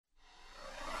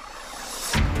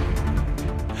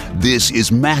This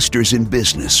is Masters in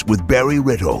Business with Barry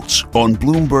Ritholtz on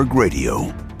Bloomberg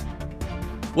Radio.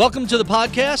 Welcome to the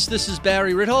podcast. This is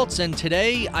Barry Ritholtz, and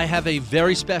today I have a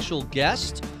very special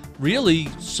guest, really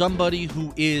somebody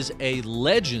who is a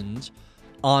legend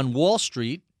on Wall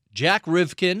Street, Jack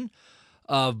Rivkin,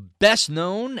 best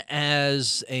known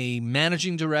as a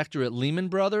managing director at Lehman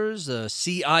Brothers, a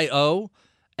CIO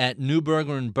at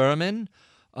Neuberger and Berman,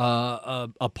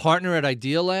 a partner at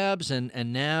Idea Labs,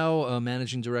 and now a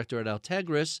managing director at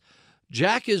Altegris.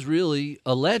 Jack is really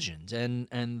a legend,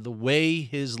 and the way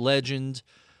his legend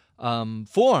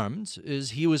formed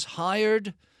is he was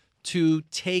hired to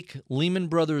take Lehman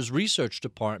Brothers' research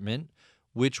department,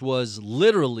 which was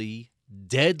literally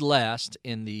dead last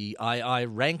in the II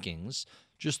rankings,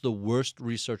 just the worst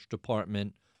research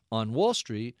department on Wall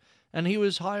Street, and he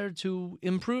was hired to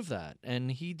improve that.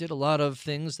 And he did a lot of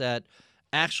things that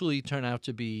actually turn out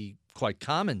to be quite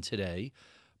common today.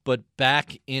 But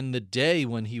back in the day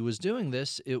when he was doing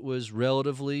this, it was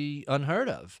relatively unheard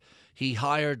of. He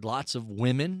hired lots of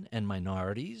women and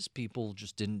minorities. People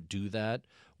just didn't do that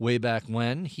way back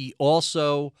when. He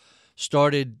also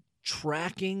started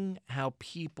tracking how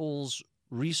people's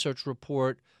research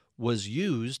report was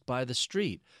used by the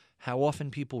street, how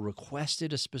often people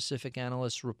requested a specific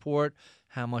analyst's report,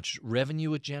 how much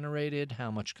revenue it generated,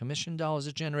 how much commission dollars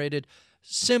it generated.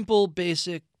 Simple,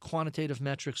 basic quantitative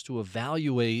metrics to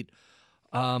evaluate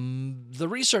the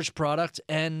research product.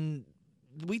 And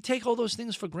we take all those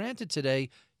things for granted today.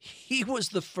 He was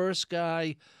the first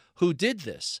guy who did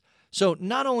this. So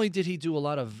not only did he do a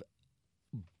lot of,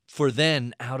 for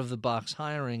then, out-of-the-box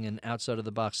hiring and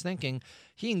outside-of-the-box thinking,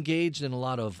 he engaged in a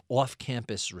lot of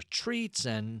off-campus retreats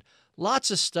and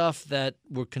lots of stuff that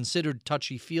were considered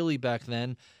touchy-feely back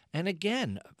then, and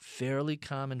again, fairly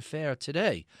common fare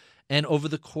today. And over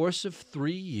the course of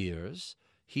 3 years,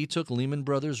 he took Lehman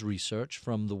Brothers research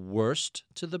from the worst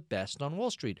to the best on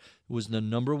Wall Street. It was the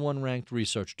number one ranked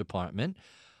research department.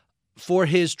 For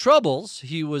his troubles,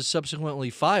 he was subsequently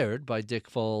fired by Dick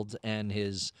Fuld and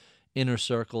his inner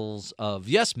circles of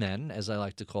yes men, as I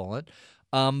like to call it.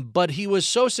 But he was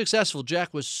so successful,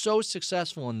 Jack was so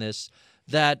successful in this,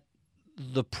 that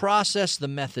the process, the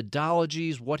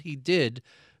methodologies, what he did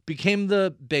became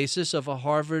the basis of a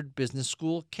Harvard Business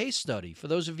School case study. For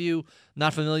those of you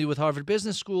not familiar with Harvard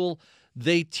Business School,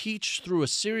 they teach through a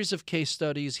series of case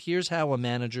studies. Here's how a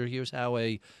manager, here's how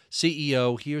a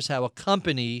CEO, here's how a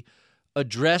company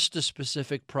addressed a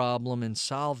specific problem and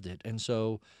solved it. And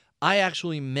so I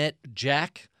actually met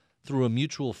Jack through a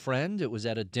mutual friend. It was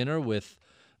at a dinner with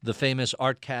the famous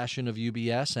Art Cashin of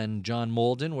UBS and John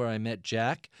Malden, where I met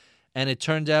Jack. And it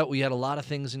turned out we had a lot of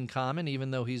things in common,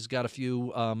 even though he's got a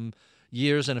few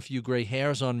years and a few gray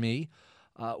hairs on me.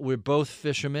 We're both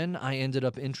fishermen. I ended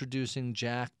up introducing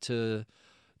Jack to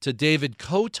David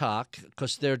Kotak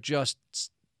because they're just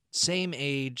same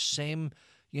age, same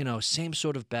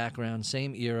sort of background,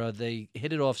 same era. They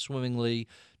hit it off swimmingly.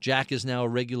 Jack is now a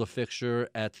regular fixture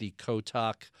at the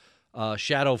Kotak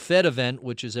Shadow Fed event,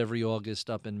 which is every August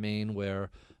up in Maine, where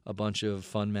a bunch of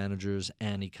fund managers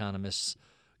and economists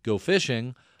go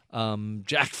fishing.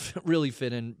 Jack really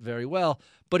fit in very well,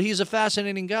 but he's a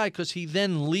fascinating guy because he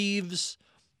then leaves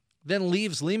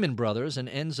Lehman Brothers and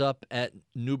ends up at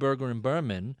Neuberger and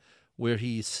Berman, where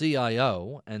he's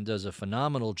CIO and does a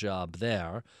phenomenal job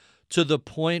there, to the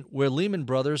point where Lehman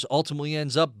Brothers ultimately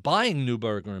ends up buying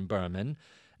Neuberger and Berman.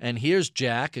 And here's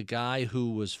Jack, a guy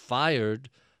who was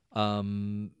fired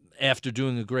after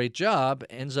doing a great job,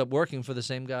 ends up working for the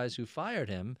same guys who fired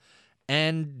him,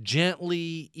 and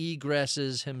gently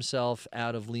egresses himself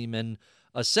out of Lehman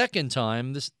a second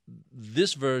time.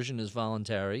 This version is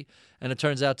voluntary, and it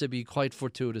turns out to be quite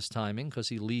fortuitous timing because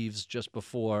he leaves just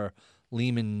before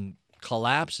Lehman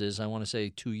collapses. I want to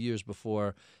say 2 years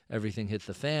before everything hit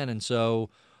the fan. And so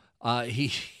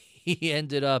he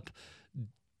ended up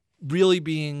really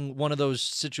being one of those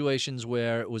situations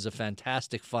where it was a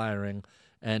fantastic firing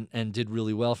and did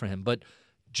really well for him. But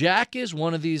Jack is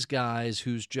one of these guys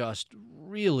who's just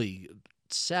really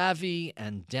savvy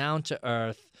and down to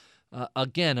earth.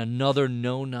 Again, another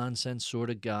no-nonsense sort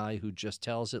of guy who just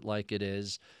tells it like it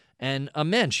is. And a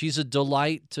mensch. He's a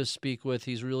delight to speak with.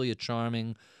 He's really a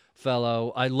charming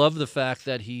fellow. I love the fact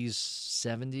that he's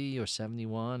 70 or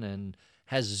 71 and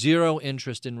has zero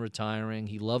interest in retiring.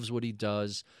 He loves what he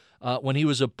does. When he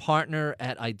was a partner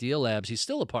at Idea Labs, he's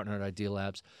still a partner at Idea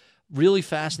Labs, really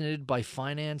fascinated by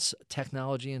finance,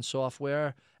 technology, and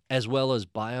software, as well as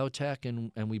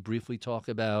biotech. And we briefly talk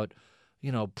about,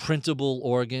 printable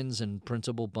organs and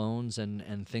printable bones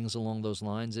and things along those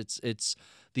lines. It's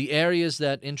the areas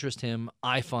that interest him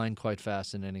I find quite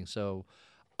fascinating. So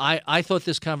I thought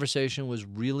this conversation was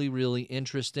really, really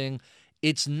interesting.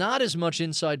 It's not as much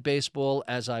inside baseball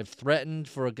as I've threatened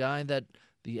for a guy that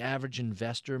the average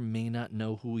investor may not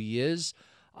know who he is.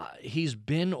 He's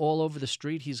been all over the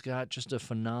street. He's got just a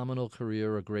phenomenal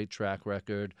career, a great track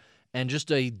record, and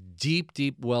just a deep,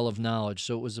 deep well of knowledge.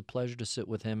 So it was a pleasure to sit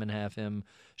with him and have him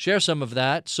share some of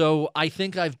that. So I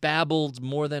think I've babbled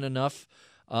more than enough,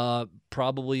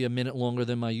 probably a minute longer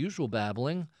than my usual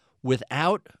babbling.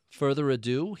 Without further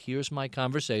ado, here's my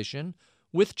conversation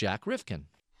with Jack Rivkin.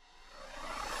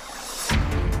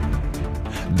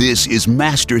 This is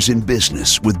Masters in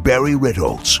Business with Barry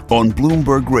Ritholtz on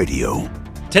Bloomberg Radio.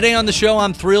 Today on the show,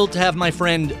 I'm thrilled to have my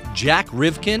friend Jack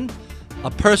Rivkin, a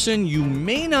person you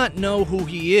may not know who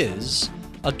he is.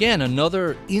 Again,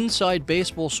 another inside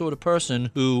baseball sort of person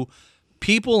who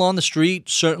people on the street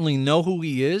certainly know who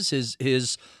he is.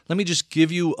 Let me just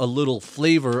give you a little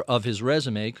flavor of his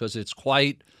resume because it's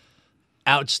quite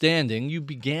outstanding. You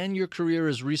began your career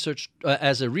as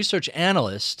a research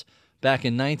analyst back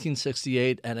in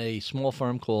 1968 at a small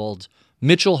firm called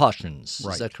Mitchell Hutchins.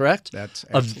 Right. Is that correct? That's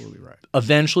absolutely right.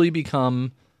 Eventually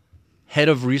become head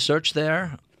of research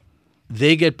there.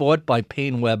 They get bought by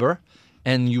Payne Weber,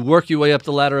 and you work your way up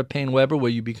the ladder at Payne Weber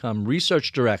where you become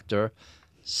research director,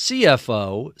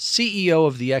 CFO, CEO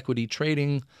of the equity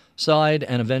trading side,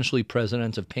 and eventually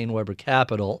president of Payne Weber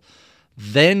Capital.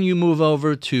 Then you move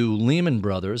over to Lehman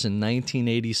Brothers in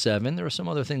 1987. There are some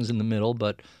other things in the middle,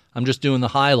 but I'm just doing the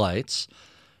highlights.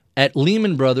 At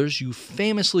Lehman Brothers, you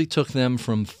famously took them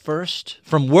from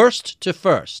worst to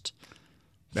first.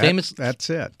 That's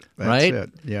it. Right? It,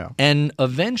 yeah. And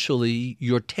eventually,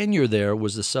 your tenure there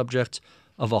was the subject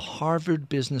of a Harvard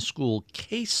Business School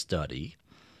case study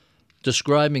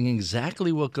describing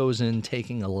exactly what goes in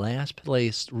taking a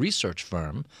last-place research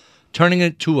firm, turning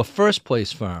it to a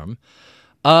first-place firm.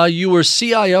 You were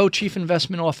CIO, Chief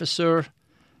Investment Officer,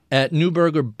 at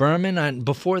Neuberger Berman, and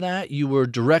before that, you were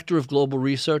Director of Global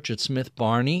Research at Smith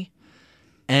Barney,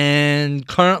 and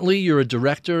currently you're a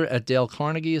director at Dale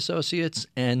Carnegie Associates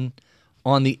and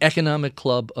on the Economic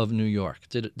Club of New York.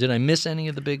 Did I miss any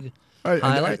of the big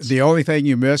highlights? The only thing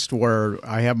you missed where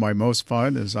I have my most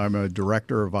fun is I'm a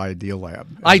director of Idea Lab.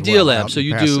 Idea Lab, so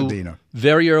you Pasadena. Do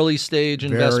very early stage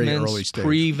investments, Very early stage.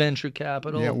 Pre-venture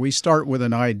capital. Yeah, we start with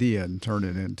an idea and turn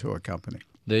it into a company.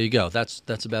 There you go. That's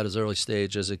about as early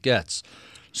stage as it gets.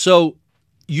 So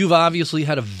you've obviously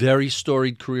had a very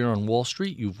storied career on Wall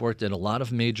Street. You've worked at a lot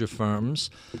of major firms.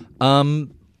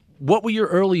 What were your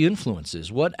early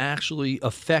influences? What actually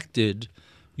affected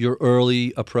your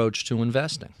early approach to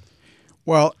investing?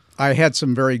 Well, I had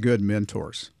some very good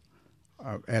mentors.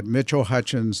 At Mitchell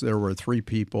Hutchins, there were three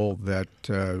people that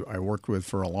I worked with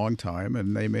for a long time,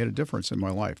 and they made a difference in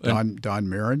my life. Don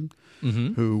Marin,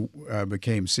 who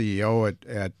became CEO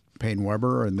at Payne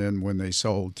Weber, and then when they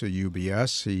sold to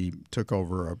UBS, he took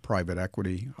over a private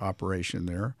equity operation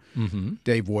there.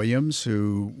 Dave Williams,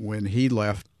 who, when he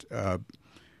left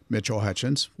Mitchell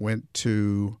Hutchins, went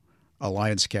to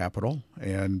Alliance Capital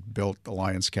and built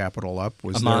Alliance Capital up,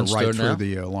 was there right through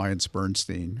the Alliance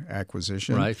Bernstein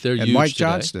acquisition. Right, they're and huge Mike today.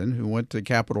 Johnston, who went to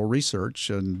Capital Research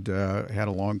and had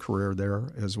a long career there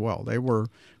as well. They were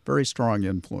very strong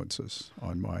influences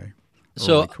on my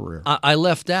early career. I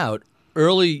left out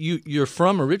early. You're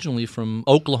originally from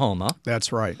Oklahoma.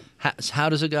 That's right. How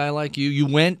does a guy like you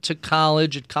went to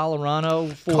college at Colorado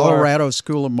for Colorado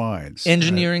School of Mines.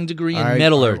 Engineering degree in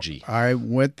metallurgy. I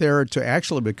went there to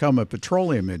actually become a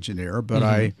petroleum engineer, but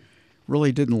I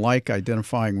really didn't like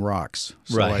identifying rocks.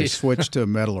 So I switched to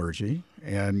metallurgy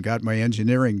and got my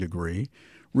engineering degree.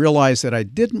 Realized that I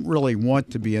didn't really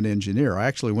want to be an engineer. I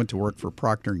actually went to work for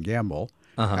Procter & Gamble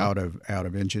out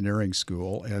of engineering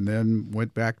school, and then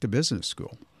went back to business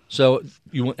school. So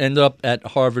you end up at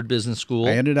Harvard Business School.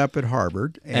 I ended up at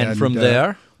Harvard. And from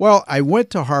there? Well, I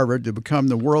went to Harvard to become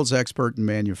the world's expert in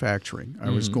manufacturing. I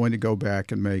was going to go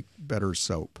back and make better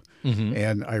soap.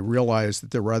 And I realized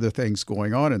that there were other things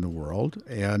going on in the world,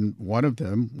 and one of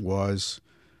them was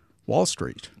Wall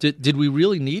Street. Did we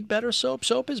really need better soap?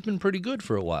 Soap has been pretty good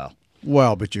for a while.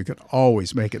 Well, but you can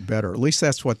always make it better. At least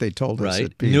that's what they told us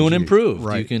at P&G. New and improved.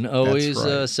 Right. You can always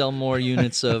sell more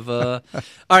units of all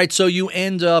right, so you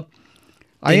end up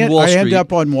in Wall Street. I end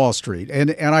up on Wall Street.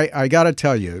 And I got to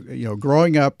tell you,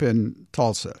 growing up in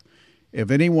Tulsa, if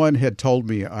anyone had told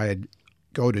me I'd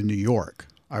go to New York,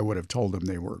 I would have told them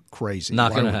they were crazy.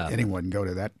 Not going to happen. happen. Anyone go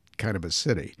to that kind of a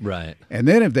city? Right. And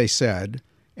then if they said,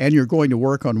 and you're going to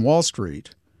work on Wall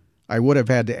Street, I would have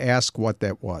had to ask what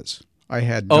that was. I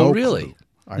had no really? clue.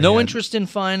 No interest in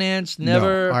finance,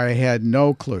 never? No, I had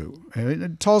no clue.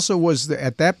 And Tulsa was,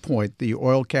 at that point, the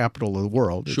oil capital of the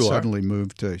world. It suddenly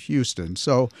moved to Houston.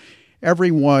 So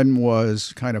everyone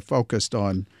was kind of focused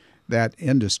on that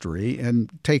industry, and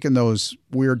taking those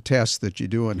weird tests that you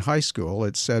do in high school,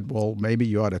 it said, well, maybe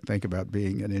you ought to think about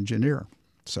being an engineer.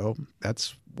 So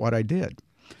that's what I did.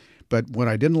 But when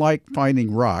I didn't like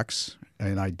finding rocks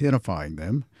and identifying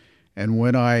them, and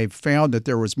when I found that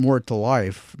there was more to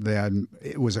life, then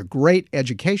it was a great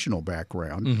educational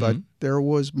background, but there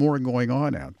was more going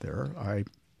on out there. I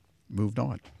moved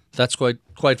on. That's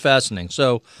quite fascinating.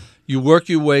 So you work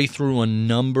your way through a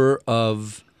number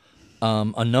of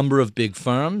big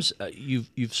firms.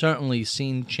 You've certainly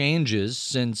seen changes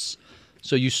since.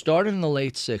 So you started in the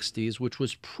late 60s, which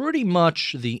was pretty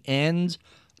much the end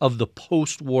of the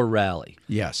post-war rally.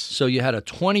 Yes. So you had a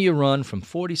 20-year run from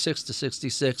 46 to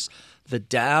 66. The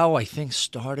Dow, I think,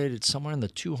 started at somewhere in the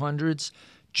 200s,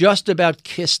 just about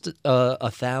kissed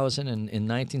 1,000 in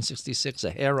 1966,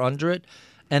 a hair under it.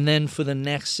 And then for the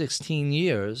next 16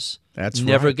 years,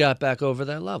 never got back over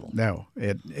that level. No,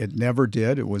 it never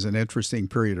did. It was an interesting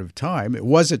period of time. It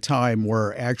was a time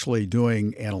where actually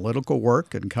doing analytical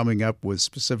work and coming up with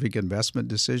specific investment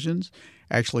decisions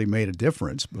actually made a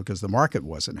difference because the market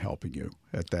wasn't helping you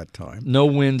at that time. No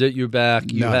wind at your back.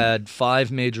 You None. had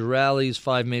 5 major rallies,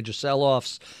 5 major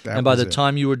sell-offs. And by the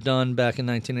time you were done back in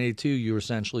 1982, you were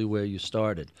essentially where you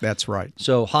started. That's right.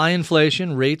 So high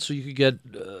inflation rates, so you could get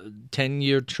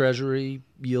 10-year Treasury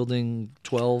yielding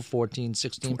 12, 14,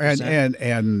 16%.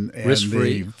 And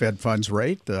risk-free. The Fed funds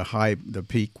rate, the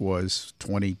peak was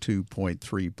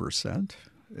 22.3%.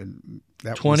 And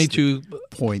that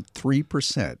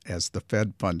 22.3% as the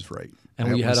Fed funds rate. And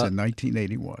that was in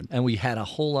 1981. And we had a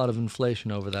whole lot of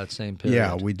inflation over that same period.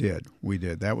 Yeah, we did.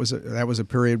 That was a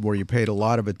period where you paid a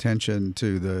lot of attention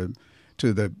to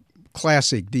the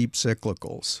classic deep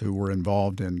cyclicals who were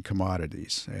involved in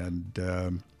commodities,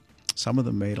 and some of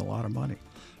them made a lot of money.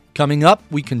 Coming up,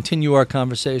 we continue our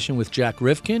conversation with Jack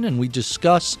Rivkin, and we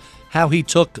discuss how he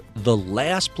took the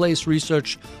last place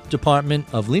research department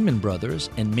of Lehman Brothers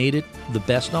and made it the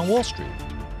best on Wall Street.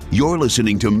 You're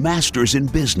listening to Masters in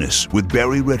Business with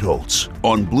Barry Ritholtz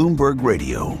on Bloomberg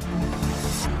Radio.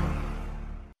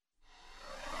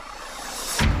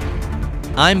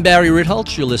 I'm Barry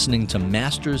Ritholtz. You're listening to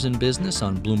Masters in Business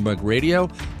on Bloomberg Radio.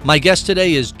 My guest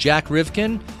today is Jack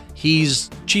Rivkin. He's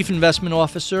Chief Investment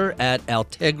Officer at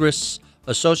Altegris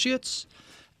Associates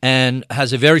and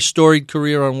has a very storied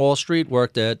career on Wall Street,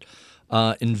 worked at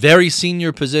in very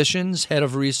senior positions, head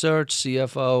of research,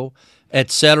 CFO, et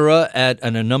cetera, at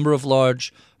a number of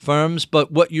large firms.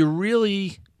 But what you're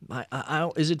really,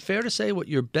 is it fair to say what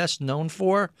you're best known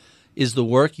for is the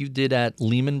work you did at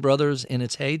Lehman Brothers in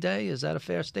its heyday? Is that a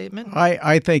fair statement?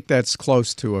 I think that's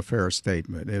close to a fair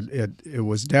statement. It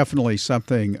was definitely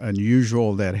something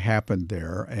unusual that happened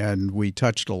there, and we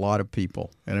touched a lot of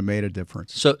people, and it made a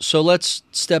difference. So let's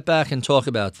step back and talk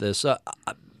about this.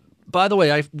 By the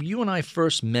way, you and I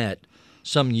first met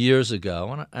some years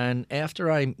ago, and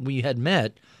after we had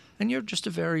met, and you're just a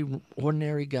very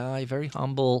ordinary guy, very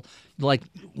humble. Like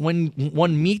when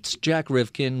one meets Jack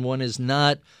Rivkin, one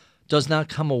does not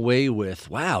come away with,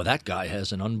 wow, that guy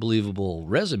has an unbelievable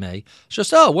resume. It's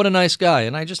just, oh, what a nice guy.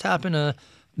 And I just happen to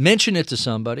mention it to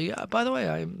somebody. By the way,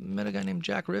 I met a guy named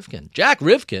Jack Rivkin. Jack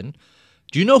Rivkin?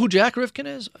 Do you know who Jack Rivkin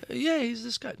is? Yeah, he's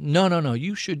this guy. No.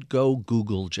 You should go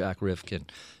Google Jack Rivkin.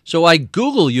 So I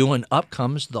Google you, and up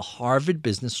comes the Harvard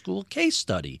Business School case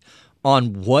study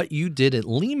on what you did at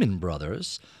Lehman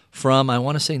Brothers from, I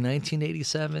want to say,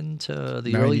 1987 to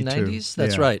the early 90s.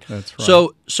 That's right. That's right.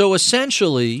 So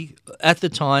essentially, at the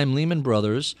time, Lehman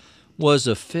Brothers was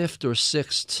a 5th or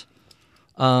 6th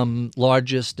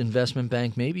largest investment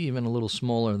bank, maybe even a little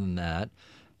smaller than that,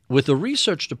 with a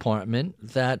research department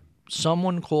that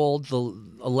someone called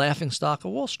a laughingstock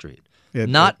of Wall Street. It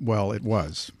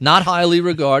was. Not highly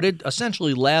regarded,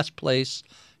 essentially last place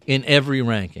in every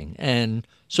ranking. And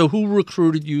so who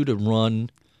recruited you to run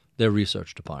their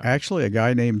research department? Actually, a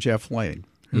guy named Jeff Lane,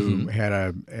 who had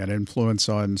an influence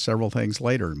on several things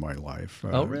later in my life.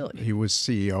 Oh, really? He was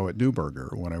CEO at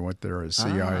Neuberger when I went there as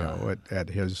CIO at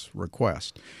his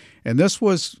request. And this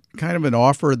was kind of an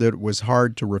offer that was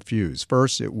hard to refuse.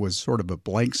 First, it was sort of a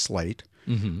blank slate.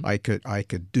 Mm-hmm. I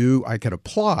could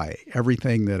apply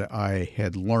everything that I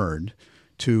had learned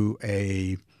to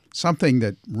something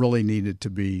that really needed to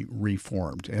be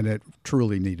reformed, and it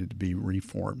truly needed to be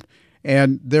reformed.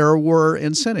 And there were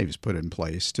incentives put in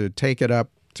place to take it up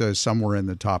to somewhere in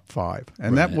the top 5,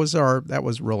 and that was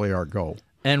really our goal.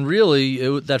 And really,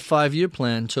 that 5-year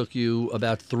plan took you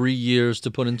about 3 years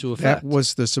to put into effect. That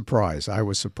was the surprise. I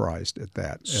was surprised at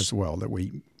that as well, that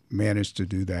we managed to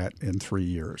do that in 3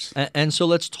 years. And so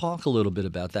let's talk a little bit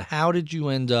about that. How did you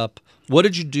end up, what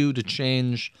did you do to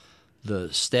change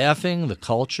the staffing, the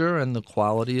culture, and the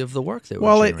quality of the work they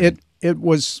were doing?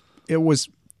 Well, it was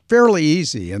fairly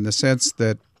easy in the sense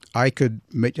that I could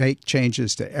make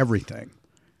changes to everything.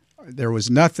 There was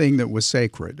nothing that was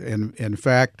sacred. And in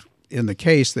fact, in the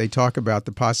case, they talk about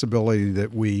the possibility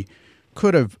that we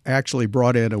could have actually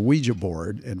brought in a Ouija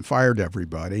board and fired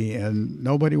everybody, and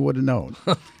nobody would have known.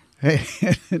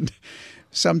 And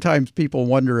sometimes people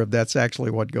wonder if that's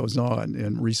actually what goes on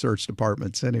in research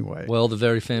departments anyway. Well, the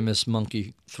very famous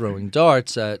monkey throwing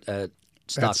darts at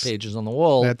stock pages on the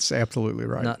wall. That's absolutely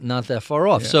right. Not that far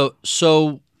off. Yeah.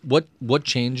 So what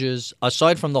changes,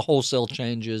 aside from the wholesale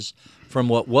changes from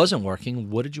what wasn't working,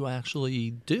 what did you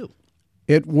actually do?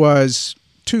 It was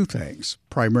two things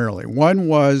primarily. One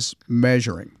was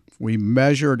measuring. We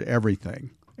measured everything,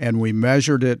 and we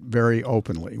measured it very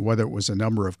openly, whether it was the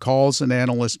number of calls an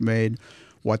analyst made,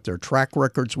 what their track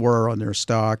records were on their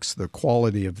stocks, the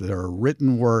quality of their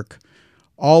written work,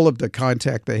 all of the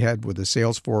contact they had with the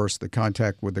sales force, the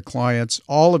contact with the clients,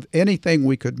 all of anything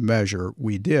we could measure,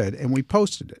 we did, and we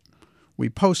posted it. We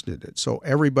posted it so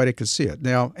everybody could see it.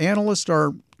 Now, analysts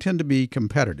tend to be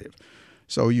competitive.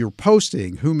 So you're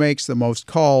posting who makes the most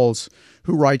calls,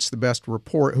 who writes the best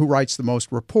report, who writes the most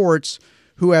reports,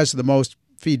 who has the most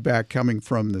feedback coming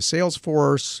from the sales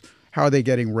force, how are they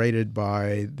getting rated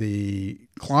by the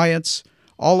clients.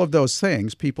 All of those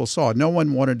things people saw. No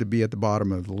one wanted to be at the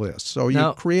bottom of the list. So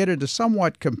you created a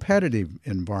somewhat competitive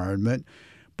environment,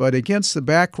 but against the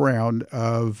background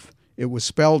of it was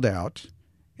spelled out,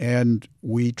 and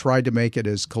we tried to make it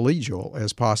as collegial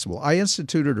as possible. I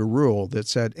instituted a rule that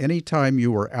said anytime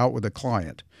you were out with a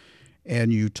client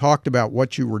and you talked about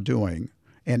what you were doing,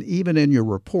 and even in your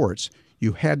reports,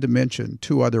 you had to mention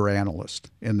 2 other analysts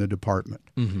in the department.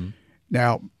 Mm-hmm.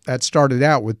 Now, that started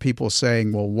out with people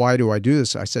saying, well, why do I do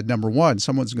this? I said, number one,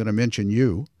 someone's going to mention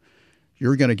you.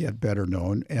 You're going to get better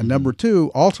known. And number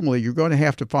 2, ultimately, you're going to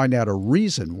have to find out a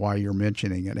reason why you're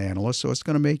mentioning an analyst, so it's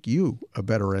going to make you a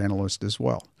better analyst as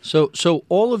well. So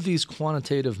all of these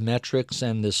quantitative metrics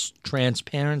and this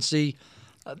transparency,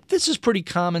 this is pretty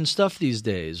common stuff these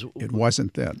days. It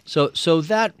wasn't then. So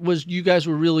that was, you guys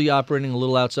were really operating a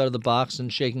little outside of the box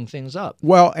and shaking things up.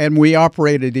 Well, and we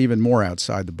operated even more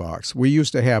outside the box. We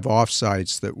used to have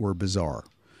offsites that were bizarre.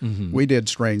 Mm-hmm. We did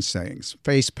strange things,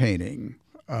 face painting.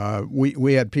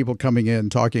 We had people coming in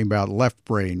talking about left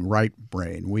brain, right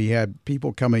brain. We had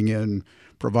people coming in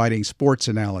providing sports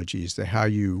analogies to how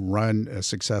you run a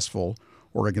successful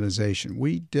organization.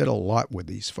 We did a lot with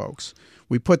these folks.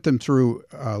 We put them through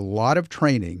a lot of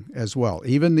training as well.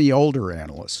 Even the older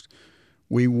analysts,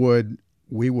 we would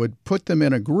put them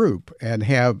in a group and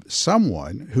have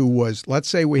someone who was, let's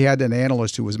say we had an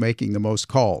analyst who was making the most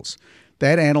calls.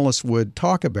 That analyst would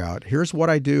talk about, here's what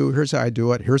I do, here's how I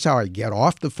do it, here's how I get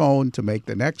off the phone to make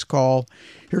the next call,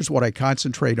 here's what I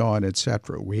concentrate on,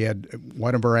 etc. We had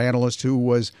one of our analysts who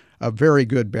was a very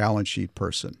good balance sheet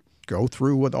person go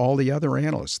through with all the other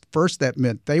analysts. First, that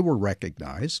meant they were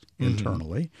recognized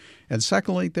internally, and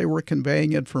secondly, they were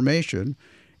conveying information,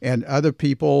 and other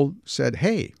people said,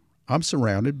 hey, I'm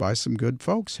surrounded by some good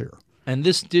folks here. And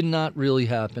this did not really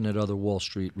happen at other Wall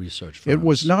Street research firms. It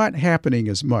was not happening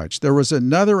as much. There was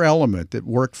another element that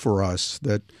worked for us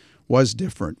that was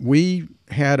different. We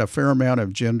had a fair amount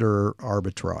of gender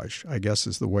arbitrage, I guess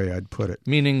is the way I'd put it.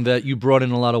 Meaning that you brought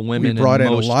in a lot of women. We brought in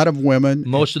a lot of women.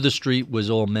 Most of the street was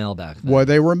all male back then. Well,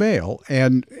 they were male.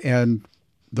 And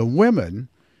the women,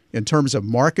 in terms of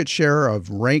market share of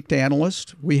ranked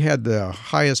analysts, we had the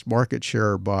highest market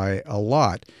share by a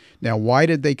lot. Now, why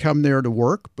did they come there to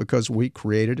work? Because we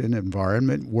created an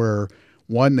environment where,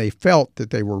 one, they felt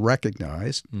that they were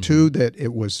recognized. Mm-hmm. 2, that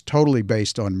it was totally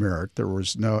based on merit. There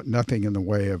was nothing in the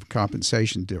way of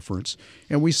compensation difference.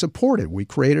 And we supported. We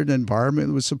created an environment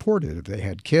that was supported. If they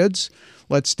had kids,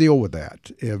 let's deal with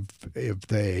that. If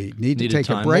they need to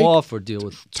take a break, time off or deal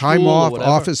with time off,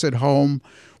 office at home,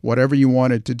 whatever you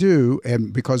wanted to do.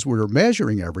 And because we were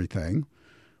measuring everything,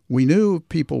 we knew if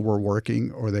people were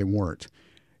working or they weren't.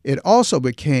 It also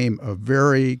became a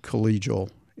very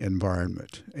collegial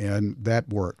environment, and that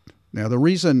worked. Now, the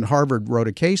reason Harvard wrote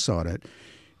a case on it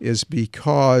is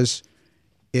because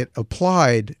it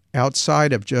applied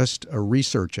outside of just a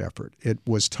research effort. It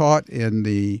was taught in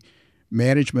the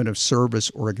Management of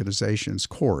Service Organizations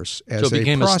course as a process. So it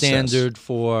became a standard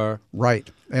for... Right.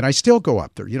 And I still go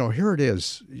up there. Here it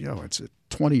is. It's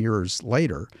 20 years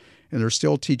later, and they're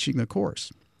still teaching the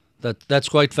course. That's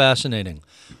quite fascinating.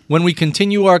 When we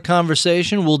continue our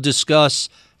conversation, we'll discuss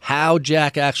how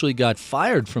Jack actually got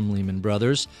fired from Lehman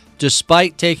Brothers,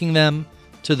 despite taking them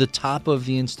to the top of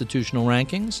the institutional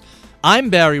rankings. I'm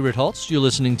Barry Ritholtz. You're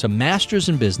listening to Masters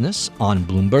in Business on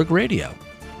Bloomberg Radio.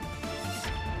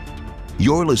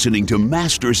 You're listening to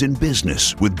Masters in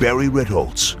Business with Barry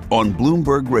Ritholtz on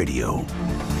Bloomberg Radio.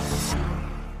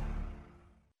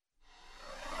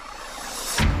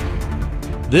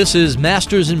 This is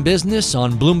Masters in Business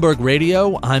on Bloomberg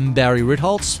Radio. I'm Barry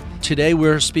Ritholtz. Today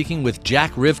we're speaking with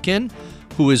Jack Rivkin,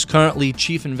 who is currently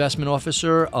Chief Investment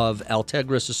Officer of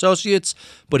Altegris Associates,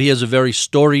 but he has a very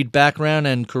storied background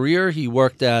and career. He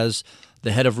worked as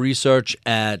the head of research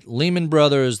at Lehman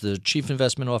Brothers, the Chief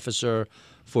Investment Officer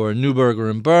for Neuberger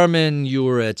and Berman. You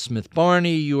were at Smith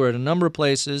Barney. You were at a number of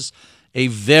places. A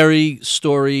very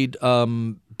storied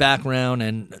background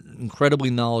and incredibly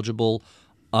knowledgeable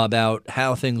about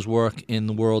how things work in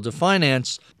the world of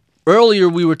finance. Earlier,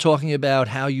 we were talking about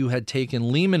how you had taken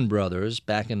Lehman Brothers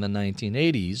back in the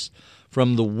 1980s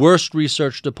from the worst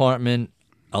research department,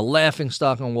 a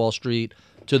laughingstock on Wall Street,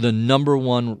 to the number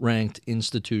one ranked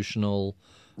institutional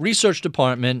research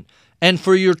department. And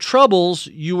for your troubles,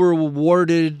 you were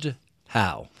awarded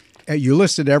how? You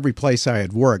listed every place I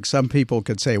had worked. Some people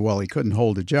could say, well, he couldn't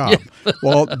hold a job. Yeah.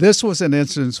 Well, this was an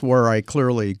instance where I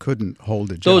clearly couldn't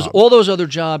hold a job. All those other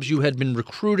jobs, you had been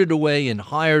recruited away and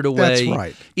hired away. That's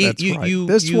right.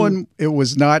 This one, it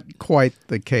was not quite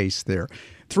the case there.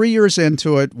 3 years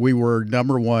into it, we were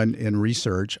number one in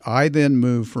research. I then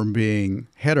moved from being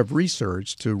head of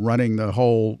research to running the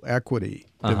whole equity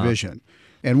division.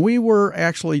 And we were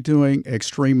actually doing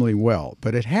extremely well.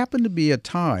 But it happened to be a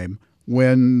time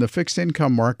when the fixed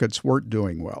income markets weren't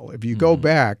doing well. If you go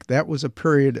back, that was a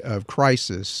period of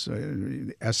crisis.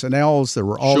 S&Ls, there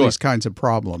were all these kinds of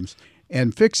problems.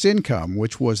 And fixed income,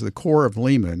 which was the core of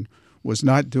Lehman, was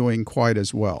not doing quite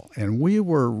as well. And we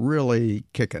were really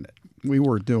kicking it. We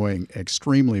were doing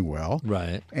extremely well.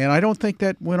 Right. And I don't think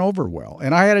that went over well.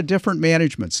 And I had a different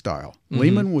management style.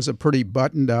 Lehman was a pretty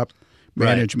buttoned-up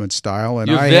management style,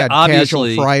 and I had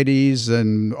casual Fridays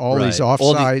and all these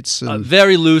offsites. And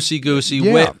very loosey-goosey.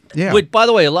 Yeah. By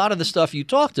the way, a lot of the stuff you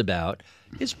talked about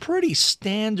is pretty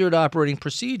standard operating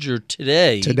procedure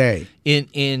today.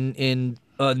 In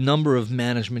a number of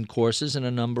management courses and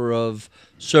a number of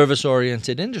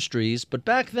service-oriented industries. But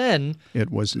back then, it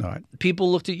was not.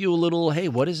 People looked at you a little, hey,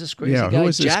 what is this crazy guy? Who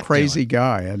is this Jack crazy doing?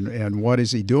 guy, and what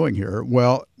is he doing here?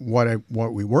 Well, what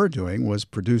we were doing was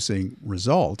producing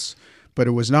results, but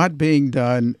it was not being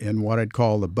done in what I'd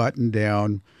call the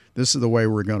button-down, this is the way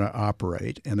we're going to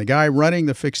operate. And the guy running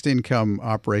the fixed income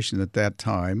operation at that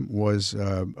time was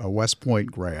a West Point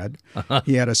grad.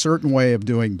 He had a certain way of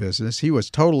doing business. He was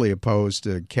totally opposed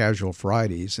to casual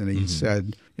Fridays, and he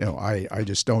said, I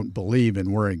just don't believe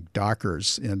in wearing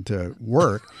Dockers into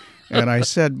work. And I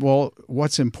said, well,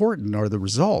 what's important are the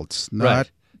results, not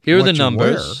Here are what the you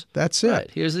numbers. wear. That's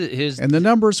it. Right. And the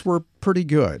numbers were pretty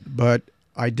good, but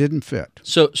I didn't fit.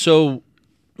 So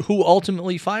who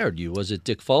ultimately fired you? Was it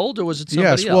Dick Fold or was it somebody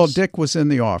else? Yes, well, Dick was in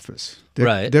the office.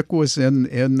 Right. Dick was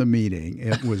in the meeting.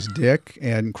 It was Dick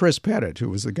and Chris Pettit, who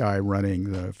was the guy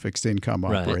running the fixed income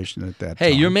operation at that time.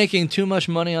 Hey, you're making too much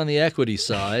money on the equity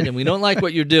side, and we don't like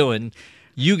what you're doing.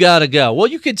 You got to go. Well,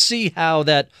 you could see how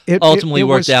that ultimately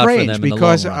worked out for them in the long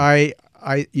run.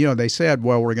 Because they said,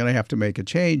 well, we're going to have to make a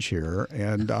change here.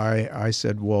 And I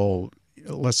said, well,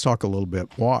 let's talk a little bit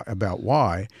about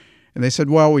why. And they said,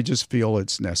 well, we just feel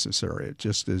it's necessary. It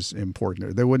just is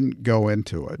important. They wouldn't go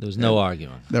into it. There was no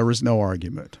argument. There was no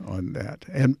argument on that.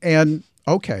 And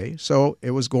okay, so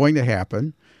it was going to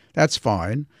happen. That's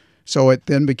fine. So it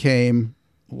then became,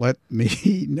 let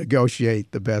me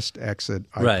negotiate the best exit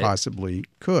I possibly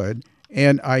could.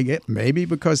 And maybe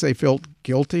because they felt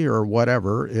guilty or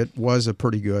whatever, it was a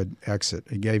pretty good exit.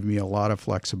 It gave me a lot of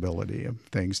flexibility of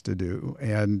things to do.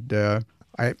 And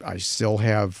I still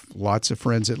have lots of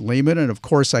friends at Lehman, and of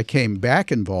course I came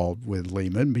back involved with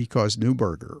Lehman because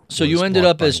Neuberger. So you ended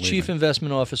up as Chief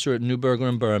Investment Officer at Neuberger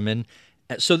and Berman.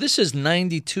 So this is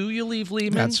 92 you leave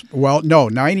Lehman? No,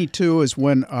 92 is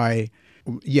when I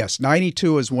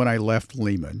left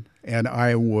Lehman, and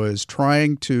I was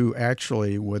trying to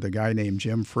actually, with a guy named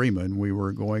Jim Freeman, we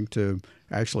were going to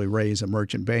actually raise a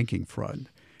merchant banking fund.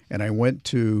 And I went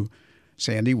to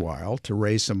Sandy Weil to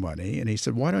raise some money, and he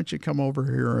said, why don't you come over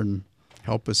here and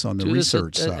help us on the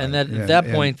research side? And at that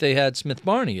point, they had Smith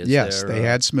Barney Yes, they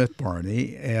had Smith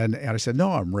Barney, and I said,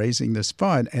 no, I'm raising this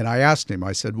fund. And I asked him,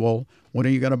 I said, well, when are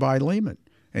you going to buy Lehman?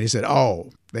 And he said,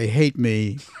 oh, they hate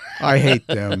me. I hate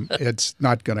them. It's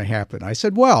not going to happen. I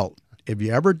said, well, if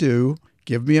you ever do,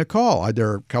 give me a call.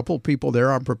 There are a couple of people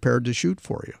there I'm prepared to shoot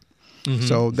for you.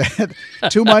 So that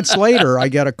 2 months later, I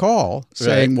get a call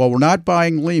saying, well, we're not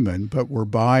buying Lehman, but we're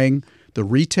buying the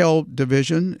retail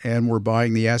division and we're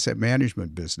buying the asset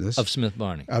management business. Of Smith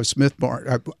Barney. Of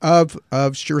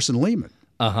Shearson Lehman.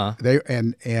 Uh-huh.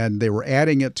 They were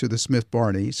adding it to the Smith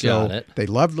Barney. So they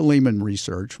love the Lehman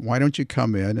research. Why don't you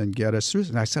come in and get us through?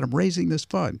 And I said, I'm raising this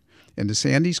fund. And to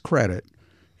Sandy's credit,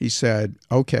 he said,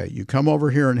 okay, you come over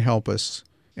here and help us,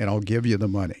 and I'll give you the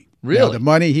money. Really? Now, the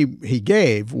money he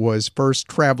gave was first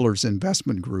Travelers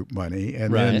Investment Group money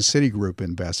and then Citigroup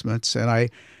Investments. And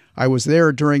I was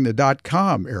there during the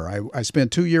dot-com era. I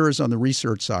spent 2 years on the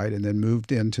research side and then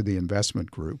moved into the investment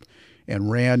group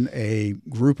and ran a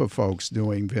group of folks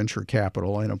doing venture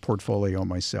capital and a portfolio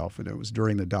myself. And it was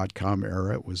during the dot-com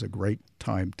era. It was a great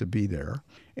time to be there.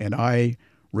 And I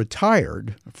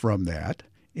retired from that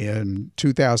in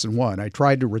 2001. I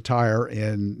tried to retire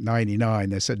in 99.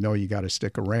 They said, no, you got to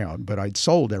stick around. But I'd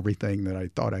sold everything that I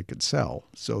thought I could sell,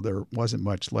 so there wasn't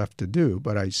much left to do.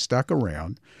 But I stuck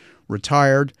around,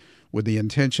 retired with the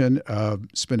intention of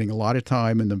spending a lot of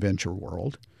time in the venture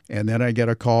world. And then I get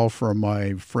a call from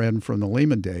my friend from the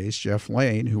Lehman days, Jeff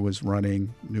Lane, who was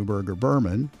running Neuberger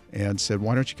Berman, and said,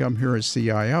 why don't you come here as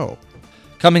CIO?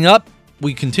 Coming up,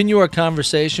 we continue our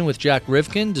conversation with Jack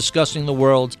Rivkin discussing the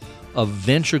world of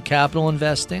venture capital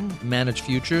investing, managed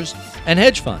futures, and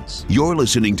hedge funds. You're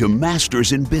listening to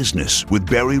Masters in Business with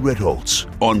Barry Ritholtz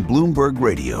on Bloomberg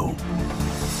Radio.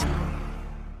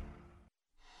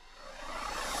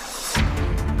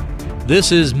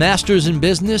 This is Masters in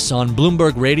Business on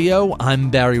Bloomberg Radio. I'm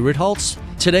Barry Ritholtz.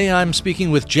 Today I'm speaking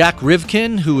with Jack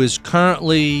Rivkin, who is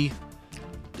currently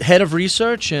head of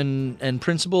research and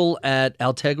principal at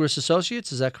Altegris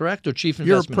Associates. Is that correct? Or chief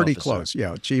investment officer? You're pretty close.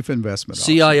 Yeah, chief investment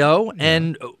officer. CIO. Yeah.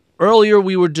 And earlier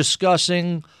we were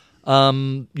discussing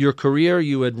your career.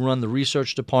 You had run the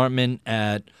research department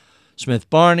at Smith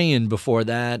Barney, and before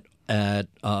that at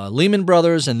Lehman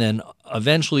Brothers, and then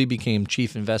eventually became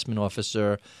chief investment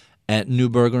officer at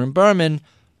Neuberger Berman.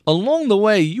 Along the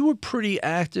way, you were pretty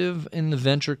active in the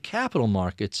venture capital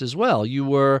markets as well. You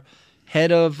were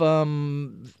head of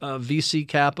VC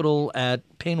capital at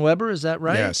Paine Webber, is that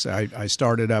right? Yes, I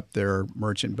started up their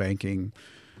merchant banking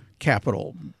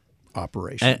capital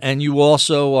operation. And you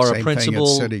also are Same a principal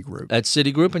thing at Citigroup. At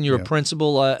Citigroup, and you're a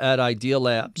principal at Idea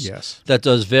Labs. Yes. That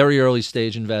does very early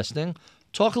stage investing.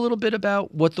 Talk a little bit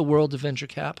about what the world of venture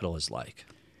capital is like.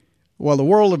 Well, the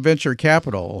world of venture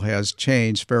capital has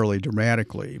changed fairly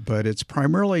dramatically, but it's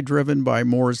primarily driven by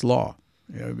Moore's Law.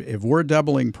 If we're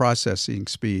doubling processing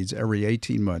speeds every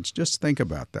 18 months, just think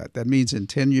about that. That means in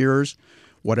 10 years,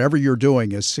 whatever you're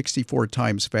doing is 64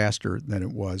 times faster than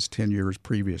it was 10 years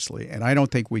previously. And I don't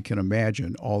think we can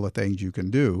imagine all the things you can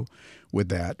do with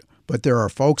that. But there are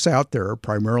folks out there,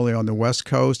 primarily on the West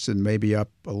Coast and maybe up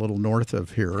a little north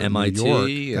of here MIT, in New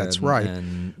York, that's right,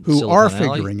 who Silicon are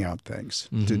figuring Valley. Out things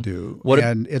to do.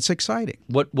 And it's exciting.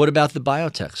 What about the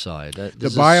biotech side? The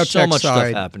biotech so much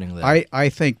side, stuff happening there. I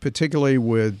think particularly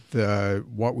with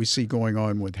what we see going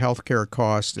on with healthcare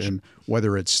costs and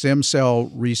whether it's stem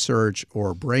cell research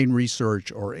or brain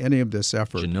research or any of this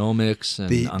effort. Genomics and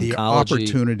the oncology.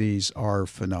 Opportunities are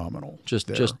phenomenal. Just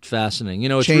fascinating.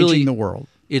 It's changing really, the world.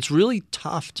 It's really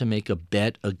tough to make a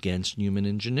bet against human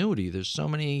ingenuity. There's so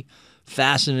many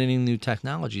fascinating new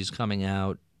technologies coming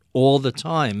out all the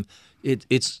time.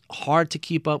 It's hard to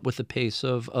keep up with the pace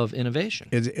of innovation.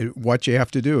 What you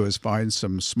have to do is find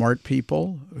some smart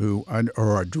people who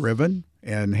are driven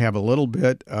and have a little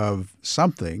bit of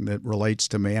something that relates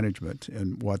to management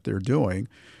and what they're doing,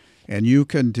 and you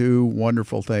can do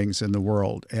wonderful things in the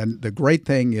world. And the great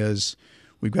thing is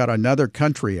we've got another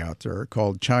country out there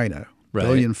called China. Right.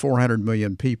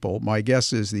 1,400,000,000 people. My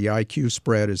guess is the IQ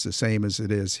spread is the same as it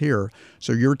is here.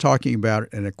 So you're talking about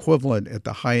an equivalent at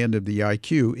the high end of the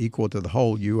IQ equal to the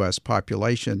whole U.S.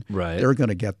 population. Right. They're going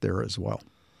to get there as well.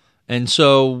 And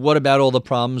so what about all the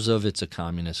problems of it's a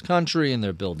communist country and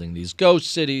they're building these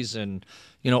ghost cities and,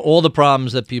 all the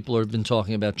problems that people have been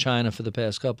talking about China for the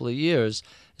past couple of years?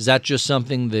 Is that just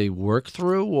something they work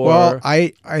through? Or? Well,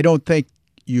 I don't think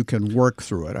you can work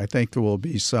through it. I think there will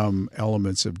be some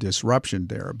elements of disruption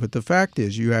there. But the fact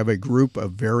is you have a group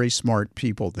of very smart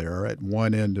people there at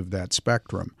one end of that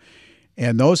spectrum.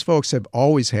 And those folks have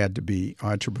always had to be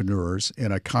entrepreneurs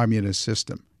in a communist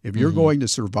system. If you're going to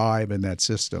survive in that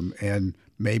system and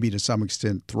maybe to some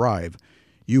extent thrive,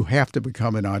 you have to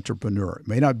become an entrepreneur. It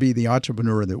may not be the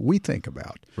entrepreneur that we think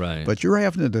about, right? But you're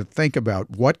having to think about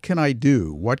what can I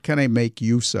do? What can I make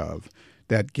use of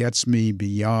that gets me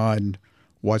beyond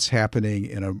what's happening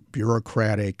in a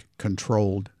bureaucratic,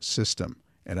 controlled system.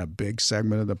 And a big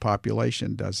segment of the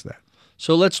population does that.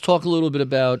 So let's talk a little bit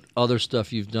about other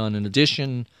stuff you've done. In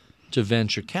addition to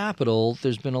venture capital,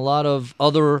 there's been a lot of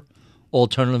other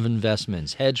alternative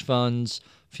investments, hedge funds,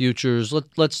 futures.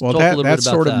 Let's talk a little bit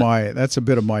about that. That's a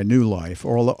bit of my new life.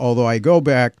 Although I go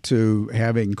back to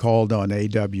having called on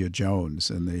A.W. Jones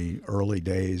in the early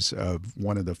days of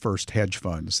one of the first hedge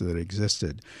funds that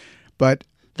existed. But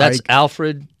that's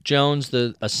Alfred Jones,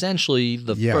 essentially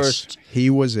the first. He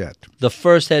was it. The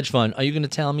first hedge fund. Are you going to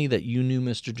tell me that you knew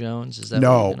Mr. Jones? Is that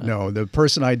No. The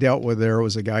person I dealt with there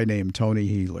was a guy named Tony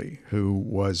Healy, who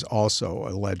was also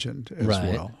a legend as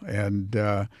well.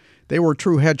 And they were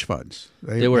true hedge funds.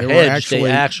 They were hedged.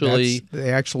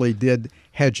 They actually did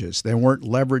hedges. They weren't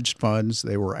leveraged funds.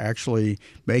 They were actually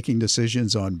making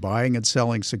decisions on buying and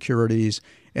selling securities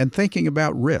and thinking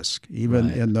about risk, even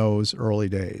in those early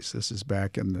days. This is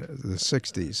back in the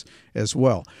 60s as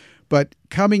well. But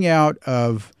coming out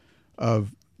of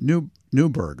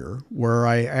Neuberger, where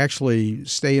I actually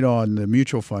stayed on the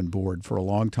mutual fund board for a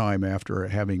long time after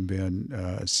having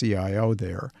been CIO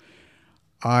there,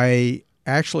 I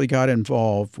actually got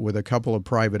involved with a couple of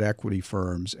private equity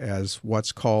firms as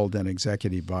what's called an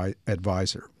executive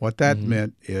advisor. What that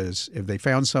meant is if they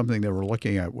found something they were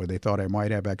looking at where they thought I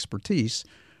might have expertise,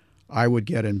 I would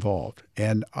get involved.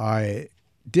 And I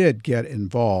did get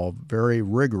involved very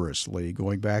rigorously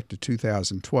going back to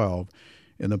 2012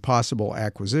 in the possible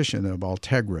acquisition of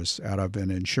Altegris out of an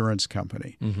insurance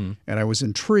company. And I was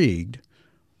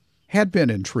had been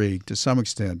intrigued to some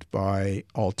extent by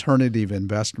alternative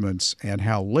investments and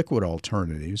how liquid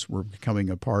alternatives were becoming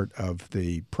a part of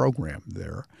the program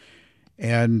there.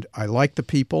 And I liked the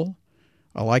people,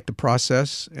 I liked the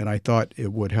process, and I thought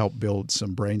it would help build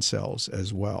some brain cells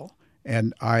as well.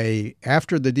 And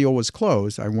after the deal was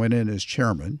closed, I went in as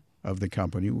chairman of the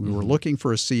company. We were looking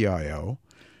for a CIO,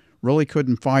 really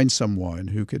couldn't find someone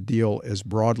who could deal as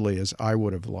broadly as I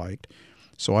would have liked.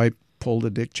 So I pulled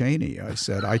a Dick Cheney. I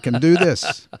said, I can do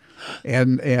this.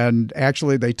 and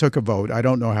actually they took a vote. I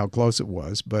don't know how close it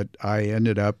was, but I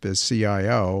ended up as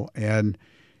CIO, and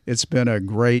it's been a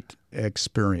great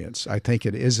experience. I think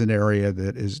it is an area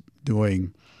that is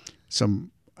doing some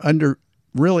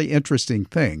really interesting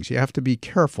things. You have to be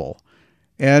careful,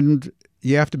 and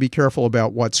you have to be careful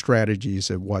about what strategies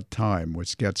at what time,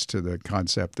 which gets to the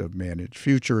concept of managed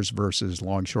futures versus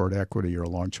long-short equity or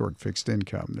long-short fixed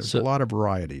income. There's a lot of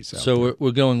varieties out there. So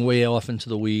we're going way off into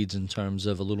the weeds in terms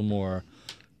of a little more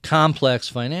complex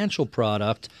financial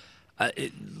product.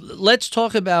 Let's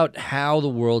talk about how the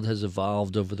world has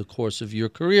evolved over the course of your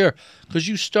career, because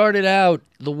you started out,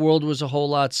 the world was a whole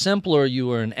lot simpler. You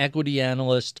were an equity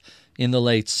analyst in the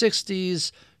late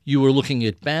 60s. You were looking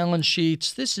at balance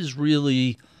sheets. This is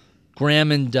really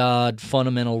Graham and Dodd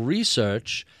fundamental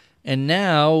research. And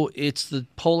now it's the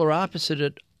polar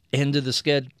opposite end of the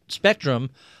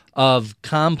spectrum of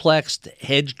complex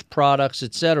hedged products,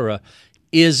 et cetera.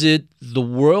 Is it the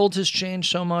world has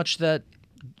changed so much that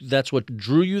that's what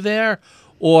drew you there?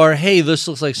 Or, hey, this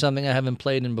looks like something I haven't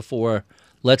played in before.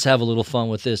 Let's have a little fun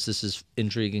with this. This is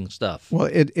intriguing stuff. Well,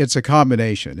 it's a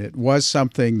combination. It was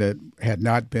something that had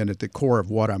not been at the core of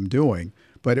what I'm doing,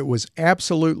 but it was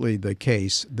absolutely the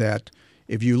case that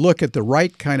if you look at the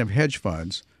right kind of hedge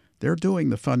funds, they're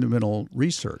doing the fundamental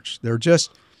research. They've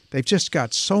just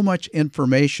got so much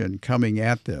information coming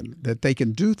at them that they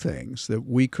can do things that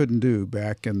we couldn't do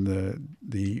back in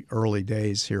the early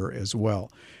days here as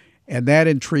well. And that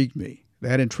intrigued me.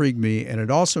 And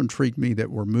it also intrigued me that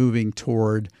we're moving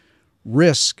toward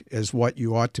risk as what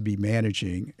you ought to be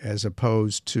managing as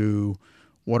opposed to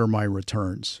what are my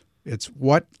returns. It's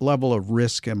what level of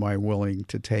risk am I willing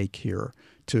to take here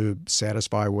to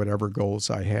satisfy whatever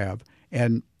goals I have.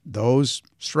 And those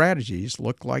strategies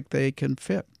look like they can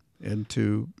fit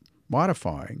into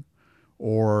modifying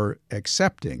or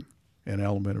accepting an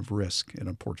element of risk in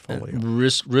a portfolio.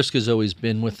 Risk has always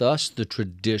been with us. The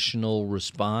traditional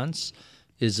response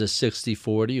is a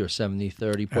 60-40 or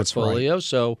 70-30 portfolio. Right.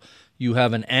 So you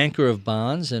have an anchor of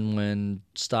bonds, and when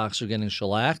stocks are getting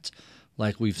shellacked,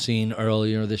 like we've seen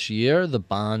earlier this year, the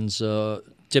bonds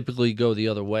typically go the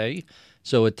other way.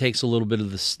 So it takes a little bit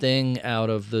of the sting out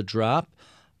of the drop.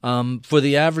 For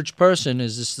the average person,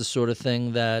 is this the sort of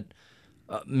thing that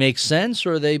makes sense,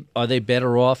 or are they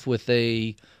better off with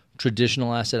a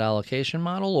traditional asset allocation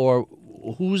model, or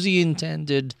who's the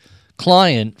intended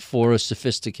client for a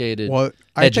sophisticated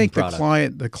hedging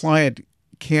product? The client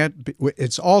can't be,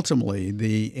 it's ultimately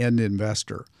the end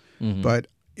investor, but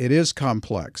it is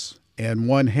complex, and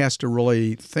one has to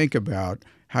really think about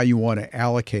how you want to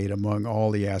allocate among all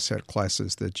the asset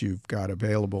classes that you've got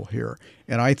available here.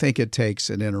 And I think it takes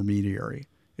an intermediary.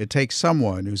 It takes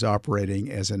someone who's operating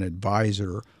as an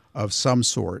advisor of some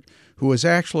sort who is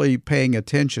actually paying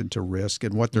attention to risk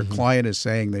and what their client is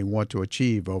saying they want to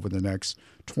achieve over the next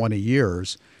 20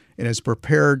 years and is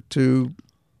prepared to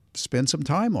spend some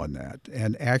time on that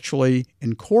and actually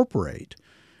incorporate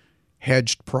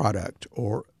hedged product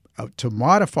or to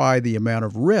modify the amount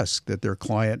of risk that their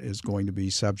client is going to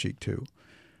be subject to.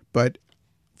 But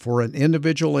for an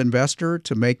individual investor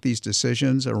to make these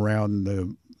decisions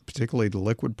around particularly the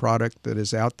liquid product that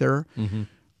is out there,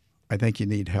 I think you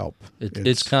need help.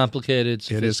 It's complicated,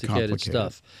 sophisticated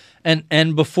stuff. complicated.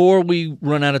 And before we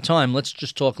run out of time, let's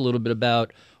just talk a little bit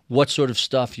about what sort of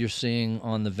stuff you're seeing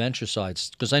on the venture sides,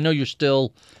 because I know you're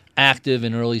still active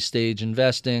in early stage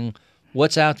investing.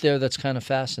 What's out there that's kind of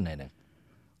fascinating?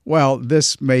 Well,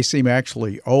 this may seem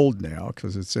actually old now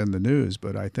because it's in the news,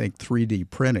 but I think 3D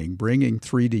printing, bringing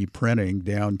 3D printing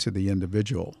down to the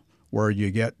individual, where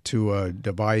you get to a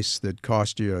device that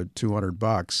costs you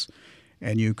 $200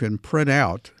 and you can print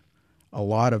out a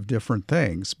lot of different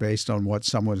things based on what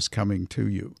someone is coming to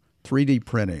you. 3D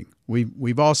printing.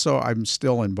 We've also, I'm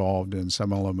still involved in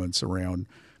some elements around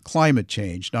climate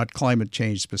change, not climate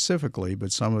change specifically,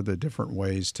 but some of the different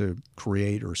ways to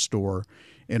create or store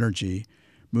energy,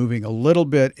 moving a little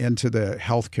bit into the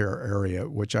healthcare area,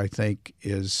 which I think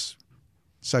is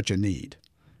such a need.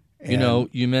 You know,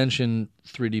 you mentioned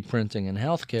 3D printing in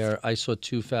healthcare. I saw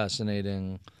two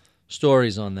fascinating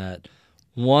stories on that.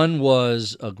 One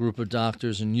was a group of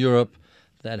doctors in Europe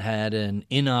that had an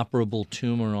inoperable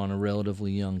tumor on a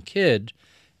relatively young kid,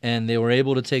 and they were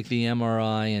able to take the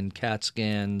MRI and CAT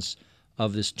scans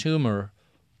of this tumor,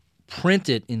 print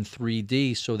it in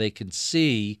 3D so they could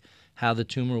see how the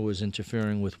tumor was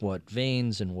interfering with what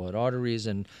veins and what arteries,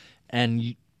 and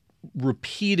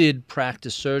repeated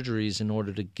practice surgeries in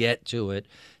order to get to it.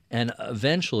 And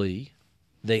eventually,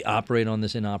 they operate on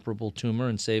this inoperable tumor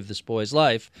and save this boy's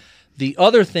life. The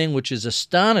other thing, which is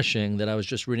astonishing, that I was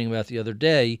just reading about the other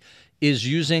day, is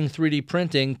using 3D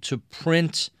printing to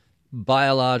print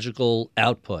biological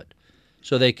output.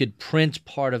 So they could print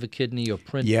part of a kidney or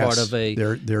print part of a...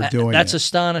 They're doing that's it.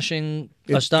 astonishing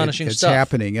It's stuff.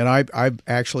 happening. And I've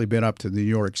actually been up to the New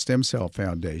York Stem Cell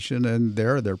Foundation, and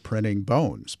they're printing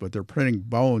bones, but they're printing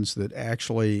bones that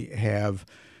actually have,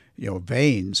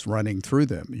 veins running through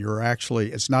them.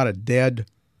 It's not a dead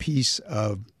piece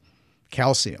of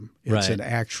calcium. It's an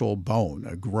actual bone,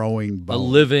 a growing bone.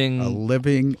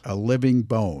 A living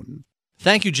bone.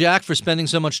 Thank you, Jack, for spending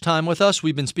so much time with us.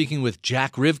 We've been speaking with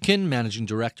Jack Rivkin, Managing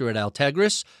Director at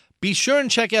Altegris. Be sure and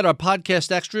check out our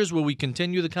podcast extras where we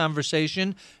continue the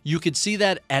conversation. You could see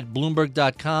that at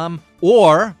Bloomberg.com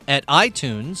or at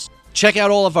iTunes. Check out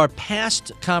all of our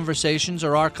past conversations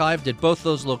are archived at both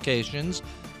those locations.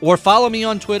 Or follow me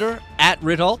on Twitter at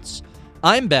Ritholtz.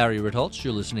 I'm Barry Ritholtz.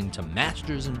 You're listening to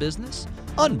Masters in Business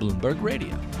on Bloomberg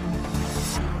Radio.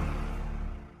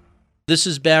 This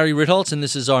is Barry Ritholtz, and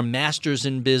this is our Masters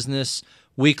in Business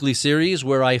weekly series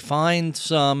where I find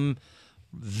some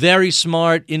very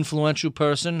smart, influential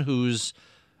person whose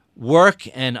work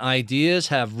and ideas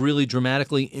have really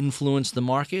dramatically influenced the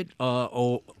market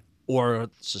or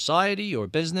society or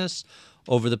business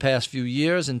over the past few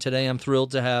years. And today I'm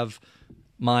thrilled to have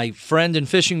my friend and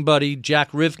fishing buddy,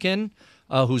 Jack Rivkin,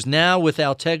 who's now with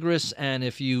Altegris. And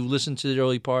if you listen to the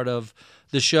early part of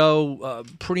the show,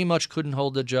 pretty much couldn't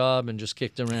hold a job and just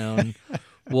kicked around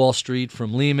Wall Street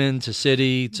from Lehman to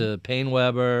Citi to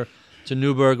Paine-Webber to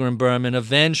Neuberger and Berman.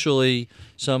 Eventually,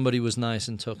 somebody was nice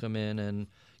and took him in. And,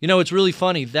 it's really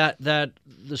funny that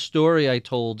the story I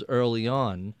told early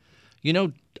on,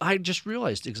 I just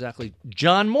realized exactly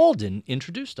John Malden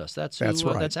introduced us. That's right.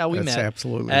 That's how we met.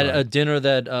 Absolutely at right. a dinner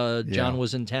that John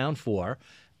was in town for.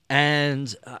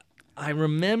 And I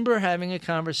remember having a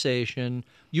conversation.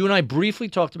 You and I briefly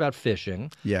talked about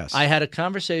fishing. Yes. I had a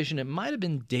conversation. It might have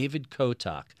been David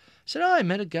Kotak. I said, I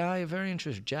met a guy, very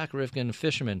interesting, Jack Rivkin, a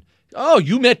fisherman. Oh,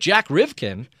 you met Jack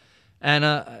Rivkin? And,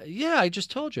 I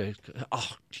just told you.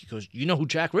 Oh, he goes, you know who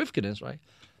Jack Rivkin is, right?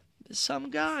 Some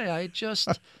guy. I just...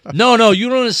 No, you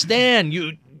don't understand.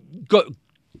 You go.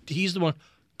 He's the one.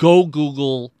 Go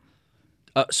Google...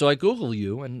 So I Google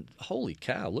you, and holy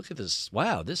cow, look at this.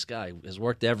 Wow, this guy has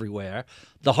worked everywhere.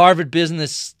 The Harvard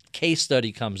Business case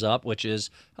study comes up, which is,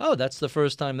 that's the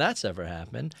first time that's ever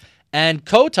happened. And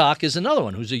Kotak is another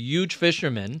one who's a huge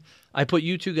fisherman. I put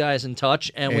you two guys in touch,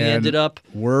 and we ended up...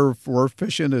 We're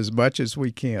fishing as much as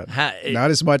we can.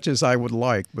 Not as much as I would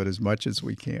like, but as much as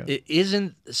we can. It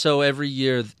isn't... So every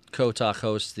year, Kotak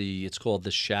hosts it's called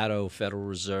the Shadow Federal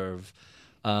Reserve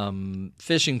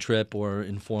fishing trip, or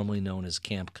informally known as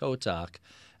Camp Kotak.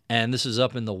 And this is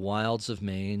up in the wilds of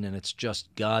Maine, and it's just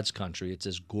God's country. It's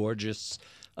as gorgeous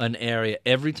an area.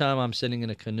 Every time I'm sitting in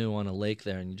a canoe on a lake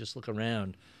there and you just look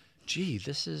around, gee,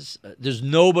 this is there's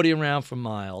nobody around for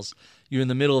miles. You're in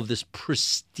the middle of this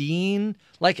pristine,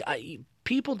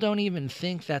 people don't even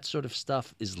think that sort of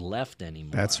stuff is left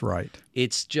anymore. That's right.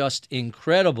 It's just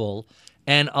incredible.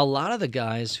 And a lot of the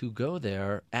guys who go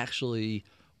there actually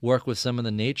work with some of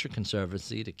the Nature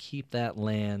Conservancy to keep that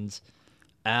land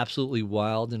absolutely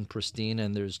wild and pristine.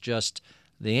 And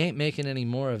they ain't making any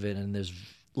more of it. And there's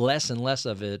less and less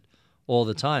of it all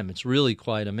the time. It's really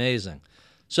quite amazing.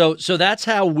 So that's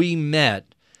how we met.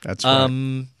 That's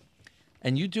right.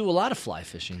 And you do a lot of fly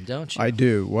fishing, don't you? I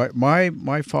do.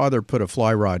 My father put a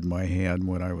fly rod in my hand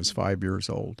when I was 5 years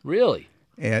old. Really?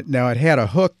 And now it had a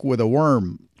hook with a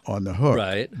worm on the hook,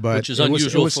 right? But which is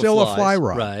unusual. It was still flies. A fly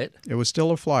rod, right? It was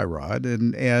still a fly rod,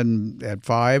 and at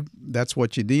 5, that's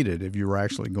what you needed if you were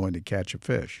actually going to catch a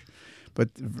fish. But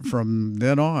from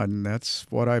then on, that's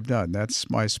what I've done. That's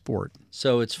my sport.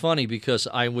 So it's funny because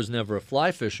I was never a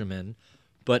fly fisherman,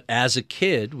 but as a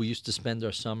kid, we used to spend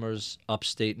our summers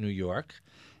upstate New York.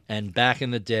 And back in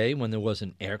the day when there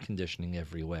wasn't air conditioning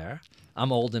everywhere,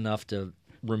 I'm old enough to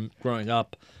growing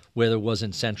up where there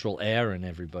wasn't central air in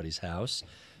everybody's house.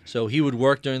 So he would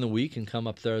work during the week and come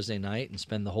up Thursday night and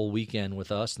spend the whole weekend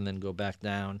with us and then go back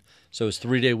down. So it was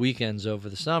 3-day weekends over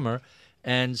the summer.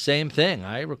 And same thing.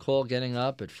 I recall getting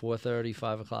up at 4:30,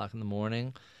 5 o'clock in the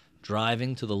morning,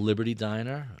 driving to the Liberty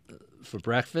Diner for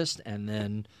breakfast, and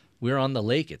then we were on the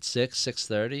lake at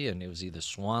 6:30, and it was either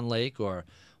Swan Lake or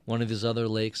one of these other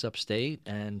lakes upstate.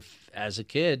 And as a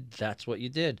kid, that's what you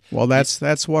did. Well,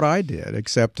 that's what I did,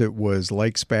 except it was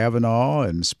Lake Spavinaw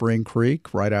and Spring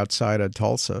Creek right outside of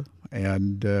Tulsa.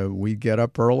 And we'd get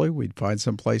up early, we'd find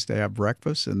some place to have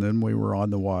breakfast, and then we were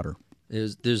on the water.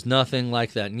 There's nothing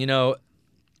like that. And,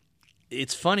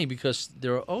 it's funny because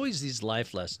there are always these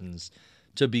life lessons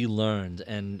to be learned.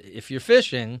 And if you're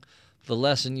fishing, the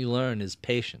lesson you learn is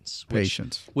patience.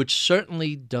 Which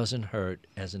certainly doesn't hurt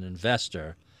as an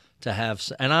investor to have.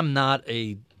 And I'm not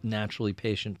a naturally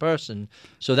patient person,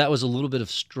 so that was a little bit of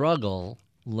struggle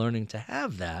learning to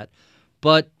have that.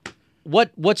 But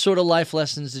what sort of life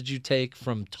lessons did you take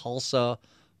from Tulsa,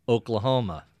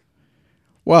 Oklahoma?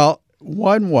 Well,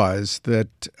 one was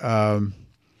that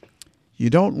you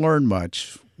don't learn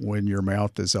much when your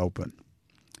mouth is open.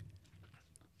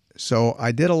 So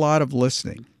I did a lot of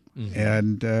listening. Mm-hmm.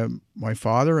 And my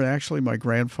father and actually my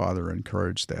grandfather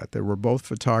encouraged that. They were both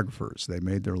photographers. They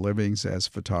made their livings as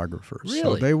photographers. Really?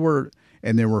 So they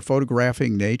were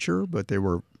photographing nature, but they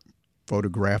were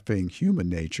photographing human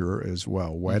nature as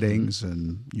well, weddings mm-hmm.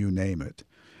 and you name it.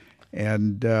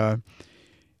 And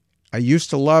I used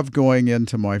to love going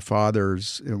into my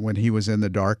father's when he was in the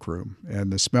darkroom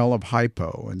and the smell of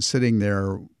hypo and sitting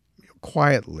there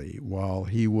quietly while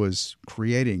he was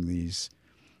creating these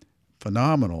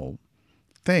phenomenal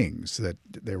things that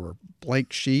there were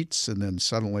blank sheets and then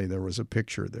suddenly there was a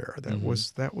picture there.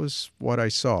 That was what I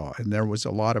saw, and there was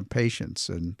a lot of patience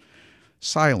and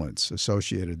silence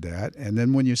associated that. And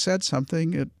then when you said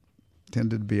something, it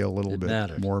tended to be a little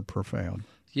bit more profound.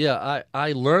 Yeah,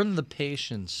 I learned the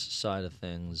patience side of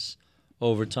things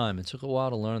over time. It took a while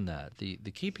to learn that. The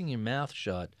keeping your mouth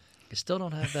shut, I still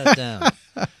don't have that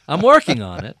down. I'm working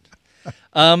on it.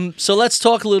 So let's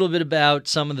talk a little bit about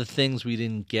some of the things we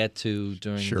didn't get to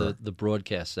during the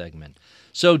broadcast segment.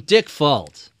 So Dick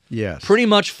Fuld pretty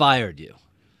much fired you.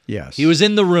 Yes. He was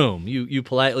in the room, you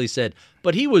politely said,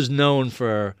 but he was known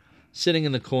for sitting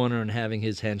in the corner and having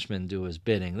his henchmen do his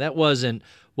bidding. That wasn't,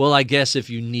 well, I guess if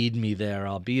you need me there,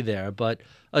 I'll be there. But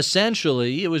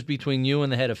essentially, it was between you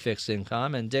and the head of fixed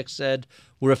income, and Dick said,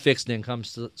 we're a fixed income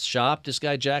shop. This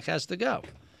guy, Jack, has to go.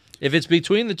 If it's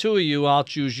between the two of you, I'll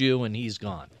choose you, and he's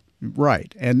gone.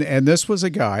 Right. And this was a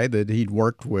guy that he'd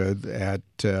worked with at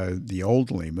the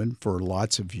old Lehman for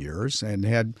lots of years, and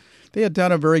they had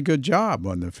done a very good job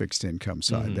on the fixed income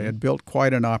side. Mm-hmm. They had built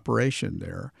quite an operation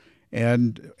there.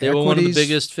 And they were one of the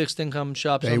biggest fixed income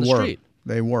shops on the street.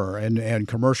 They were. And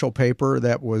commercial paper,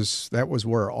 that was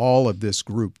where all of this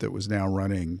group that was now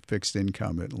running fixed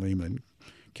income at Lehman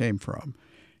came from.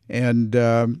 And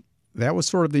that was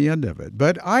sort of the end of it.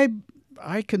 But I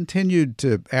continued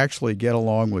to actually get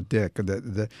along with Dick.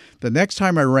 The next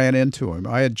time I ran into him,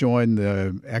 I had joined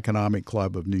the Economic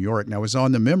Club of New York, and I was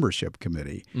on the membership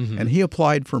committee, mm-hmm. and he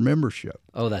applied for membership.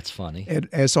 Oh, that's funny.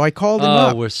 And so I called him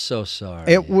up. Oh, we're so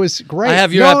sorry. It was great. I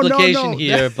have your application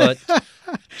here, but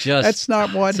just that's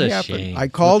not what happened. Shame. I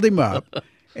called him up,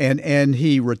 and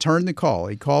he returned the call.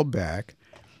 He called back.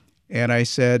 And I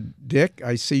said, Dick,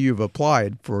 I see you've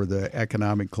applied for the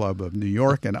Economic Club of New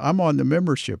York, and I'm on the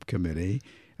membership committee.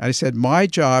 And I said, my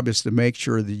job is to make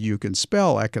sure that you can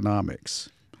spell economics.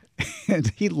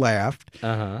 And he laughed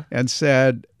Uh-huh. and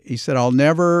said, I'll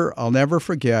never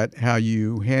forget how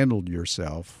you handled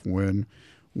yourself when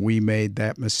we made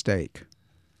that mistake.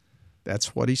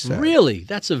 That's what he said. Really?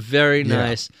 That's a very Yeah,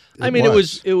 nice.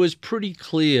 it It was pretty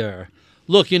clear.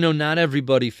 Look, not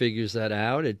everybody figures that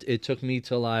out. It took me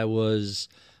till I was,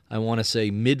 I want to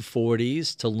say,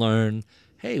 mid-40s to learn,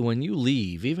 hey, when you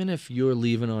leave, even if you're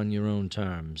leaving on your own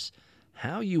terms,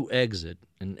 how you exit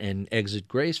and exit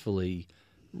gracefully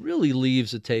really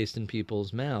leaves a taste in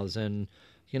people's mouths. And,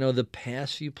 the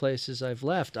past few places I've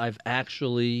left, I've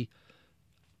actually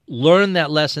learned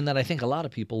that lesson that I think a lot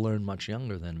of people learn much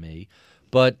younger than me.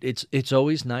 But it's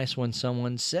always nice when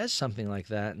someone says something like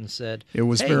that and said, It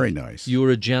was hey, very nice. You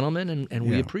were a gentleman, and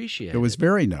we Yeah. appreciate it. It was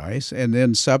very nice. And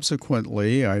then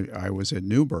subsequently, I was at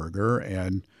Neuberger,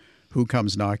 and who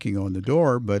comes knocking on the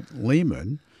door but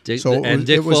Lehman. Dick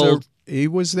It was Fold. he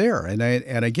was there. And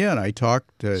again, I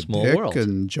talked to Small Dick world.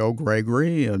 and Joe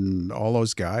Gregory and all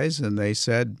those guys, and they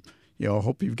said,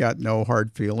 hope you've got no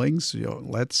hard feelings.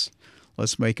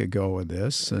 Let's make a go of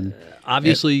this. And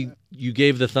Obviously, you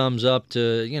gave the thumbs up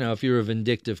to, if you're a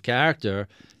vindictive character,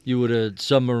 you would have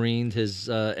submarined his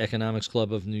Economics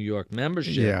Club of New York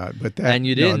membership. yeah, but and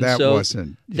you didn't. that so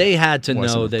wasn't. they had to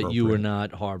wasn't know that you were appropriate.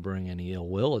 not harboring any ill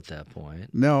will at that point.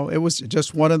 No, it was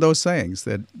just one of those things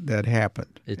that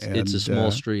happened. It's And, a small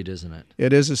street, isn't it?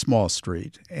 It is a small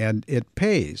street, and it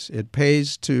pays. It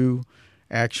pays to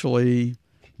actually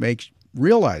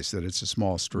realize that it's a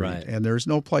small street, Right. and there's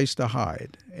no place to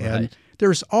hide. And Right.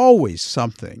 there's always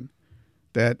something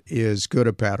that is good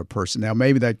about a person. Now,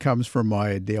 maybe that comes from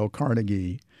my Dale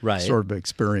Carnegie Right. sort of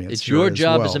experience. It's here your as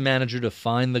job well. as a manager to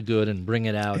find the good and bring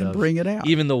it out.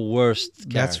 Even the worst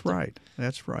character. That's right.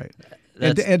 That's right.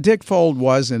 That's- And Dick Fold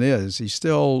was and is. He's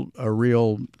still a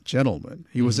real gentleman.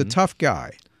 He was a Mm-hmm. tough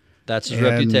guy. That's his And-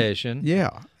 reputation.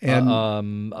 Yeah.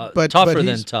 And but tougher than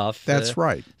he's- tough. That's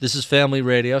right. This is family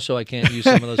radio, so I can't use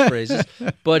some of those phrases.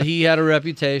 But he had a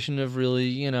reputation of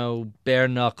really, bare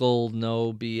knuckled,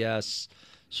 no BS,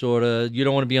 sort of. You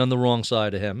don't want to be on the wrong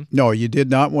side of him. No, you did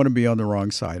not want to be on the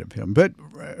wrong side of him. But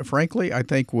frankly, I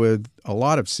think with a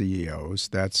lot of CEOs,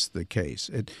 that's the case.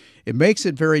 It makes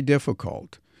it very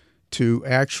difficult to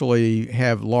actually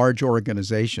have large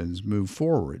organizations move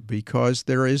forward because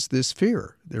there is this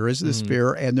fear. There is this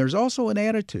fear, and there's also an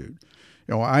attitude.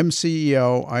 I'm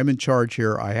CEO, I'm in charge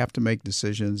here, I have to make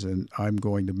decisions, and I'm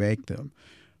going to make them.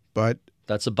 But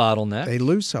That's a bottleneck. they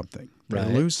lose something. They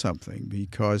Right. lose something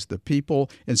because the people,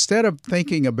 instead of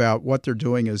thinking about what they're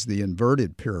doing as the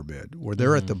inverted pyramid, where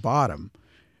they're at the bottom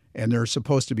and they're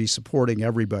supposed to be supporting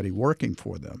everybody working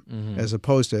for them, as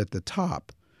opposed to at the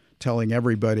top telling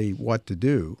everybody what to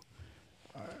do,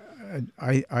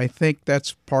 I think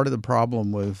that's part of the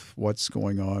problem with what's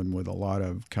going on with a lot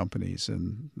of companies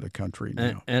in the country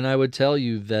now. And I would tell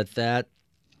you that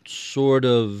sort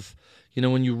of,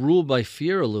 when you rule by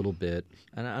fear a little bit,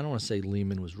 and I don't want to say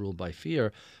Lehman was ruled by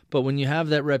fear, but when you have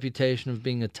that reputation of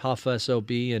being a tough SOB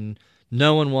and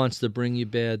no one wants to bring you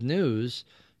bad news,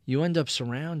 you end up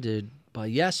surrounded by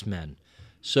yes men.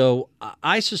 So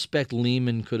I suspect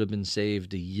Lehman could have been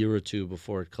saved a year or two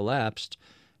before it collapsed,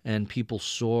 and people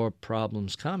saw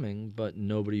problems coming, but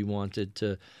nobody wanted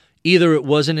to. Either it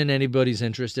wasn't in anybody's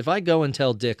interest. If I go and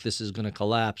tell Dick this is going to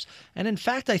collapse, and in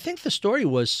fact, I think the story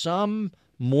was some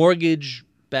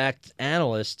mortgage-backed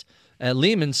analyst at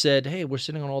Lehman said, hey, we're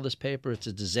sitting on all this paper. It's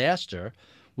a disaster.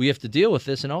 We have to deal with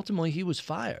this. And ultimately, he was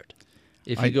fired.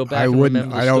 If you go back and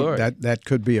remember the story. That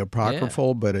could be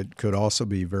apocryphal, but it could also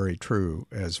be very true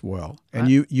as well. And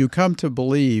you come to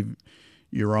believe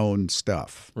your own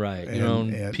stuff. Right, and, your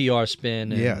own PR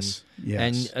spin. And, yes.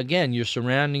 And again, you're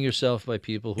surrounding yourself by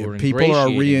people who are people are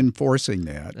ingratiating. reinforcing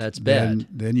that. That's bad.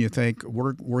 Then you think,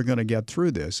 we're going to get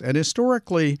through this. And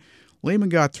historically, Lehman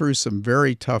got through some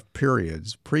very tough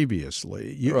periods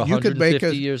previously. We're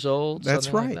 150 years old. That's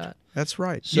something right. Like that. That's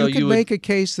right. So you could make a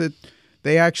case that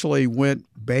they actually went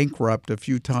bankrupt a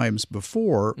few times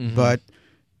before, but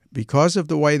because of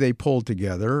the way they pulled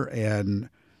together and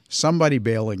somebody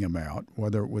bailing them out,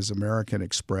 whether it was American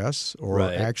Express or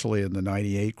actually in the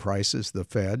 98 crisis, the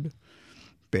Fed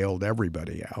bailed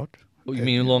everybody out. Well, you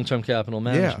mean long-term capital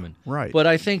management. Yeah, right. But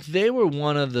I think they were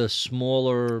one of the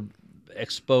smaller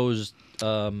exposed.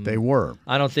 They were.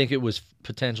 I don't think it was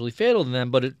potentially fatal to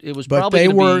them, but it was But probably they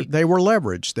were be, they were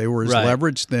leveraged. They were as Right.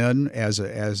 leveraged then as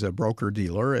a broker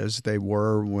dealer as they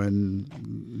were when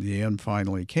the end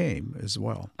finally came as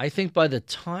well. I think by the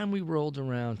time we rolled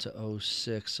around to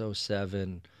 06,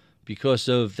 07, because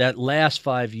of that last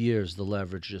 5 years, the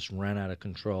leverage just ran out of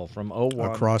control from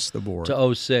 01 Across the board. to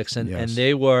 06. And Yes.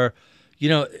 they were,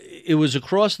 it was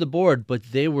across the board,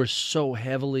 but they were so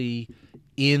heavily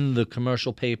in the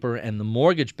commercial paper and the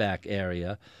mortgage-backed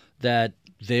area that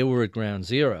they were at ground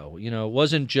zero. It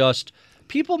wasn't just –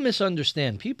 people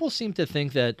misunderstand. People seem to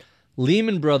think that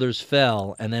Lehman Brothers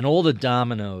fell and then all the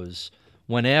dominoes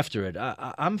went after it.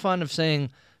 I'm fond of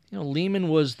saying, Lehman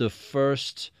was the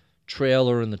first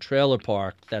trailer in the trailer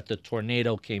park that the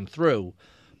tornado came through.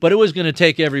 But it was going to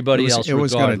take everybody else regardless. It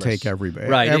was going to take everybody.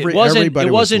 Right. Everybody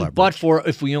it wasn't but leveraged. for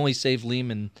if we only saved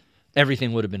Lehman,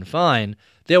 everything would have been fine.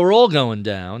 They were all going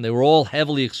down. They were all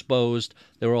heavily exposed.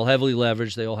 They were all heavily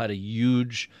leveraged. They all had a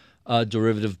huge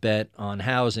derivative bet on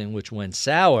housing, which went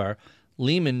sour.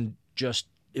 Lehman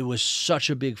it was such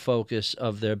a big focus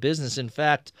of their business. In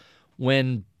fact,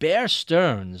 when Bear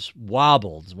Stearns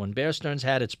wobbled, when Bear Stearns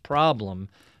had its problem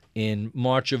in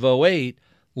March of 2008,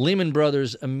 Lehman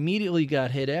Brothers immediately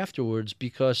got hit afterwards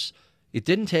because it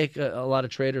didn't take a lot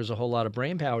of traders a whole lot of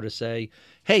brain power to say,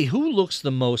 hey, who looks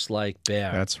the most like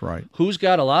Bear? That's right. Who's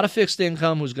got a lot of fixed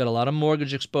income, who's got a lot of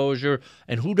mortgage exposure,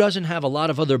 and who doesn't have a lot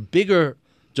of other bigger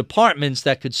departments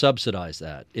that could subsidize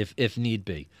that if need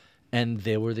be? And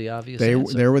they were the obvious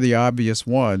answer. They were the obvious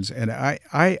ones. And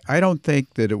I don't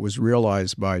think that it was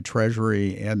realized by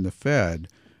Treasury and the Fed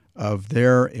of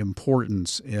their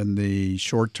importance in the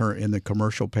short term, in the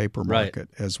commercial paper market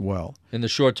as well. In the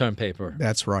short-term paper.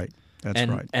 That's right. That's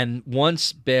right. And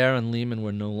once Bear and Lehman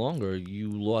were no longer, you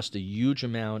lost a huge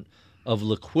amount of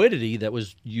liquidity that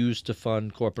was used to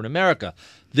fund corporate America.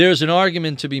 There's an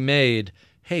argument to be made,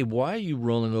 hey, why are you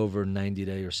rolling over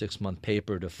 90-day or 6-month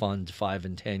paper to fund 5-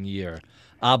 and 10-year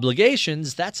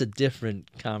obligations? That's a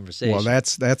different conversation. Well,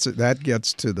 that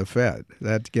gets to the Fed.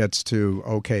 That gets to,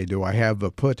 okay, do I have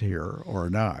a put here or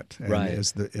not? And right.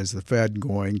 Is the Fed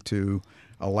going to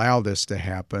allow this to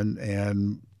happen?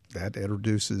 And that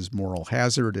introduces moral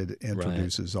hazard. It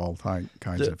introduces all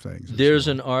kinds of things. There's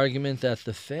an argument that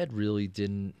the Fed really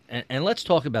didn't, and let's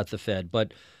talk about the Fed,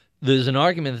 but there's an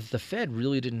argument that the Fed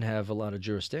really didn't have a lot of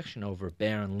jurisdiction over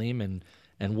Bear and Lehman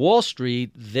and Wall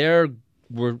Street. They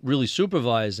were really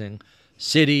supervising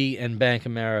Citi and Bank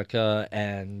of America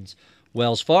and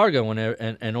Wells Fargo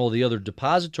and all the other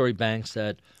depository banks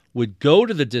that would go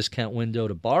to the discount window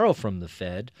to borrow from the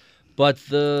Fed. But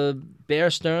the Bear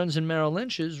Stearns and Merrill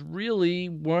Lynch's really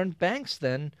weren't banks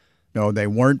then. No, they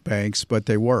weren't banks, but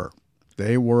they were.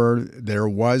 There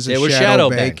was a shadow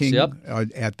banking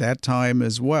at that time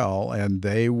as well, and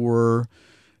they were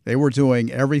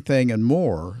doing everything and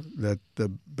more that the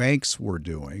banks were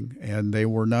doing, and they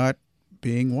were not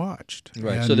being watched.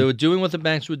 Right. And so they were doing what the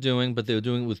banks were doing, but they were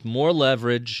doing it with more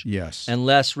leverage, yes, and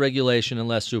less regulation and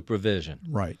less supervision.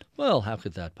 Right. Well, how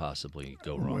could that possibly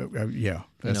go wrong? Yeah,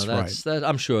 that's right.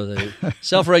 I'm sure that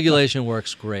self-regulation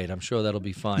works great. I'm sure that'll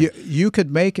be fine. You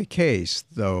could make a case,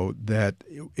 though, that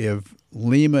if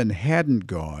Lehman hadn't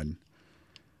gone,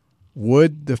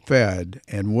 would the Fed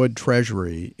and would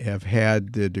Treasury have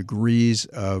had the degrees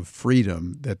of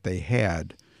freedom that they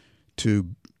had to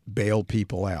bail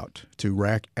people out,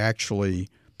 to actually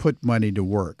put money to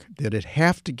work? Did it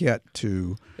have to get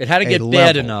to It had to get level?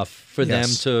 bad enough for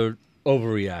Yes. them to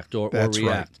overreact or That's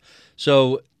react. right.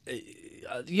 So,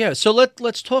 so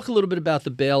let's talk a little bit about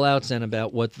the bailouts and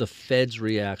about what the Fed's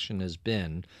reaction has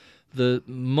been.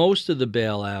 Most of the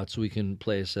bailouts we can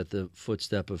place at the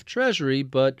footstep of Treasury,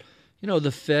 but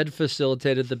the Fed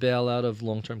facilitated the bailout of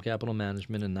long-term capital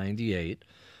management in '98,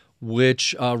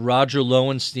 which Roger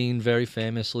Lowenstein very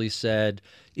famously said,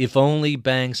 if only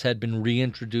banks had been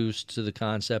reintroduced to the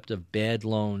concept of bad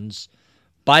loans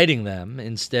biting them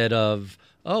instead of,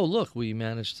 oh, look, we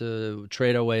managed to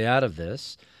trade our way out of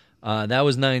this. That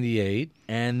was '98.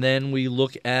 And then we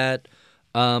look at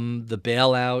the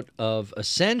bailout of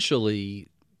essentially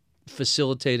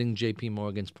facilitating J.P.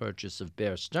 Morgan's purchase of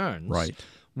Bear Stearns. Right.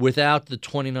 Without the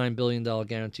 $29 billion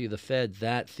guarantee of the Fed,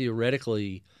 that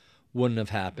theoretically wouldn't have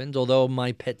happened, although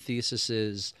my pet thesis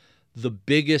is the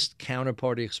biggest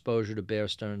counterparty exposure to Bear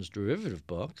Stearns' derivative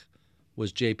book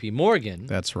was J.P. Morgan.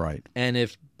 That's right. And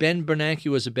if Ben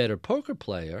Bernanke was a better poker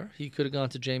player, he could have gone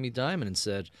to Jamie Dimon and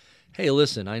said, hey,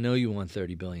 listen, I know you want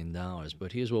 $30 billion,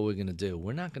 but here's what we're going to do.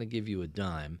 We're not going to give you a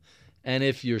dime. And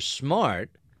if you're smart,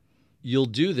 you'll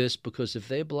do this because if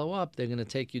they blow up, they're going to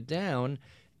take you down.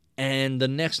 And the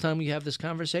next time we have this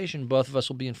conversation, both of us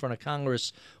will be in front of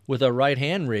Congress with our right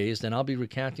hand raised, and I'll be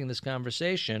recounting this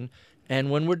conversation.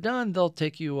 And when we're done, they'll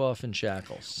take you off in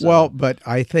shackles. So. Well, but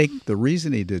I think the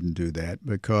reason he didn't do that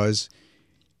because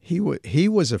he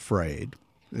was afraid.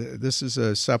 This is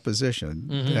a supposition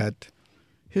that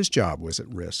his job was at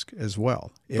risk as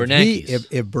well. If Bernanke's.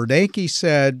 If Bernanke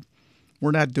said,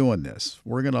 we're not doing this.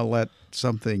 We're going to let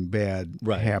something bad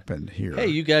happen here. Hey,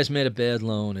 you guys made a bad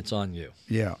loan. It's on you.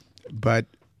 Yeah. But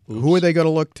who are they going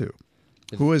to look to?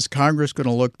 Who is Congress going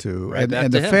to look to?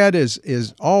 And the Fed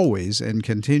is always and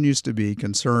continues to be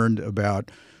concerned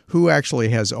about who actually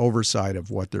has oversight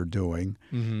of what they're doing.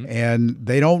 Mm-hmm. And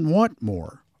they don't want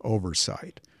more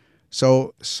oversight.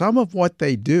 So some of what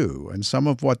they do and some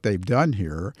of what they've done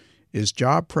here is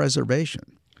job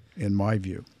preservation, in my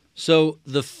view. So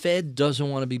the Fed doesn't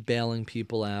want to be bailing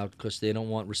people out because they don't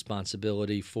want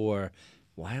responsibility for,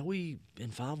 why are we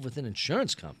involved with an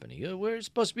insurance company? We're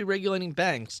supposed to be regulating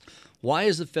banks. Why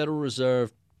is the Federal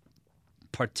Reserve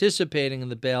participating in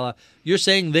the bailout? You're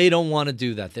saying they don't want to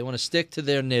do that. They want to stick to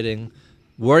their knitting,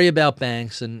 worry about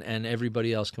banks, and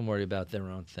everybody else can worry about their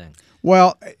own thing.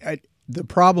 Well, the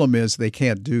problem is they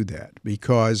can't do that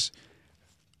because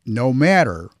no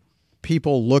matter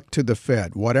people look to the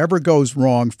Fed. Whatever goes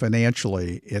wrong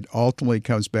financially, it ultimately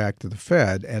comes back to the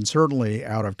Fed and certainly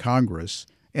out of Congress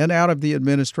and out of the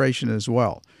administration as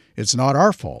well. It's not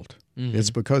our fault. Mm-hmm. It's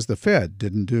because the Fed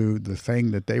didn't do the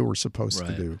thing that they were supposed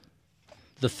to do.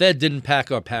 The Fed didn't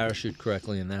pack our parachute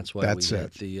correctly, and that's why we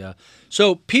had the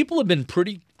So people have been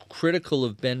pretty critical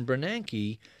of Ben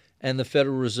Bernanke and the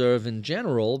Federal Reserve in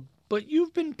general, but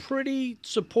you've been pretty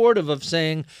supportive of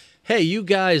saying, hey, you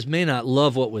guys may not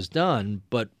love what was done,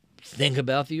 but think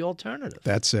about the alternative.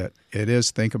 That's it. It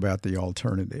is think about the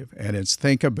alternative. And it's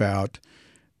think about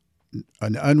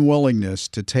an unwillingness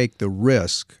to take the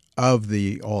risk of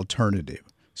the alternative.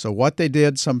 So what they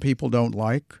did, some people don't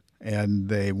like, and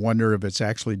they wonder if it's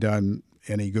actually done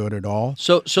any good at all.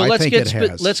 So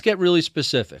let's get really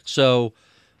specific. So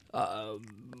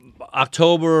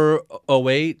October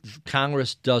 2008,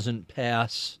 Congress doesn't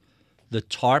pass the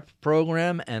TARP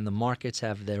program, and the markets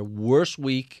have their worst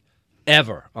week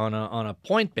ever on a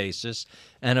point basis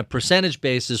and a percentage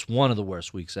basis, one of the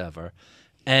worst weeks ever.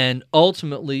 And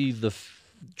ultimately, the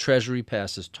Treasury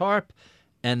passes TARP,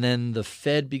 and then the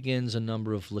Fed begins a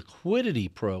number of liquidity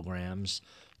programs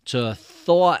to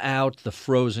thaw out the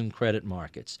frozen credit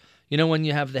markets. You know, when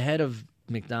you have the head of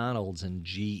McDonald's and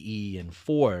GE and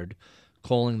Ford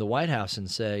calling the White House and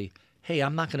say, hey,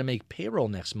 I'm not going to make payroll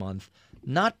next month,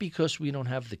 not because we don't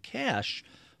have the cash,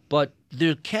 but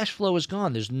the cash flow is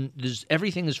gone. There's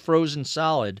everything is frozen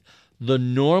solid. The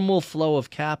normal flow of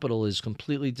capital is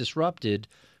completely disrupted.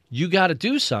 You got to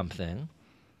do something.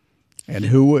 And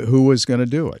who was going to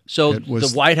do it? So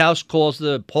the White House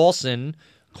Paulson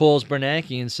calls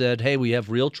Bernanke and said, hey, we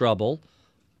have real trouble.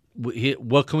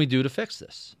 What can we do to fix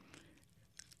this?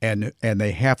 And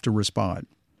they have to respond.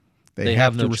 They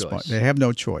have no choice. They have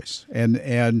no choice.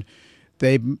 And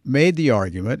they've made the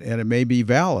argument, and it may be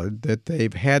valid, that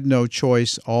they've had no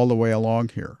choice all the way along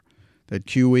here, that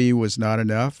QE was not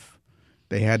enough.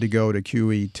 They had to go to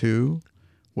QE2,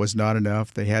 was not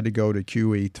enough. They had to go to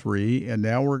QE3, and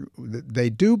now they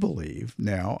do believe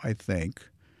now, I think,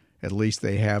 at least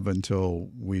they have until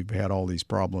we've had all these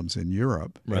problems in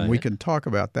Europe. Right. And we can talk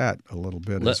about that a little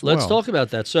bit as well. Let's talk about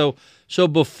that. So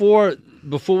before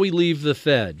we leave the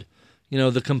Fed, you know,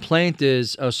 the complaint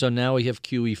is, so now we have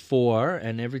QE4,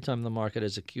 and every time the market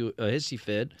has a hissy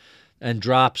fit and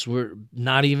drops, we're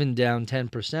not even down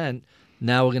 10%.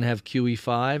 Now we're going to have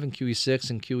QE5 and QE6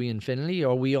 and QE infinity.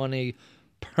 Are we on a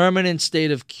permanent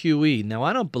state of QE? Now,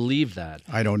 I don't believe that.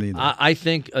 I don't either. I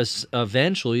think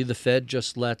eventually the Fed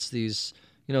just lets these,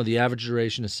 you know, the average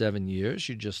duration is 7 years.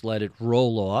 You just let it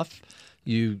roll off.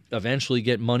 You eventually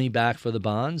get money back for the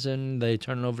bonds, and they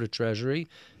turn it over to Treasury,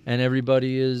 and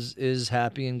everybody is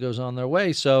happy and goes on their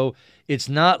way. So it's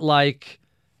not like,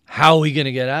 how are we going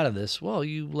to get out of this? Well,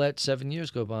 you let 7 years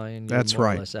go by, and you're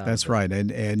more or less out. That's right.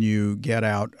 And you get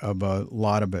out of a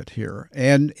lot of it here.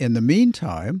 And in the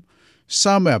meantime,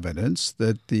 some evidence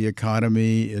that the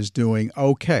economy is doing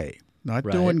okay. Not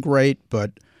doing great,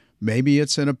 but maybe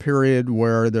it's in a period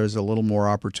where there's a little more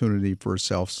opportunity for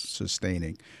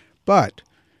self-sustaining. But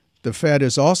the Fed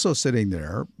is also sitting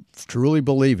there truly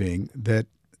believing that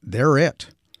they're it.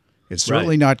 It's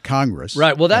certainly not Congress.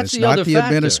 Right. Well, that's the other factor. It's not the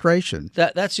administration.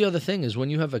 That's the other thing is when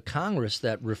you have a Congress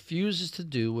that refuses to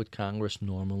do what Congress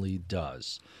normally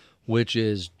does, which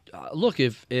is, look,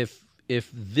 if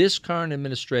this current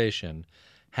administration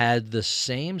had the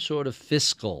same sort of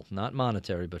fiscal, not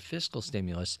monetary, but fiscal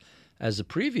stimulus as the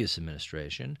previous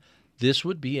administration, this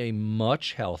would be a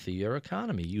much healthier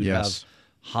economy. You'd have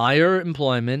higher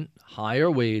employment, higher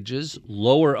wages,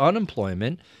 lower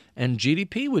unemployment, and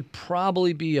GDP would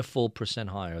probably be a full %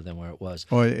 higher than where it was.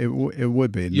 Oh, it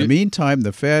would be. In the meantime,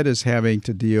 the Fed is having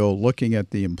to deal looking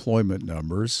at the employment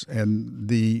numbers, and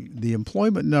the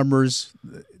employment numbers,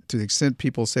 to the extent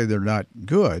people say they're not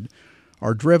good,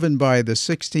 are driven by the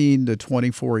 16 to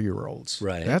 24-year-olds.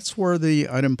 Right. That's where the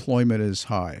unemployment is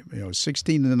high.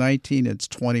 16 to 19, it's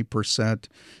 20%.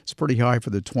 It's pretty high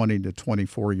for the 20 to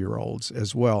 24-year-olds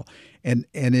as well. And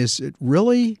is it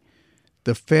really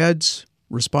the Fed's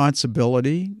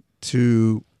responsibility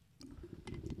to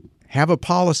have a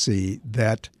policy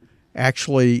that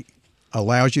actually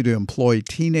allows you to employ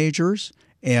teenagers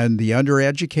and the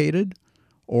undereducated?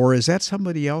 Or is that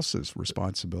somebody else's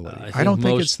responsibility? I don't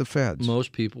think it's the Fed's.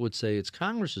 Most people would say it's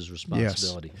Congress's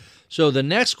responsibility. Yes. So the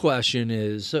next question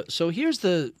is, so here's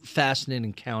the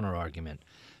fascinating counterargument.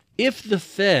 If the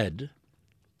Fed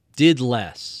did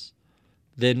less,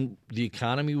 then the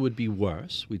economy would be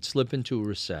worse. We'd slip into a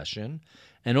recession.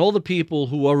 And all the people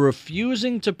who are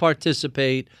refusing to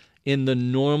participate in the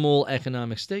normal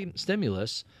economic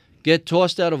stimulus get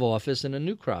tossed out of office and a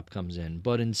new crop comes in.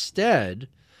 But instead,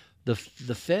 the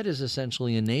Fed is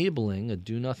essentially enabling a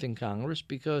do-nothing Congress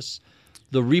because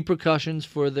the repercussions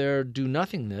for their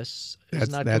do-nothingness is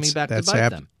not coming back to bite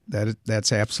them.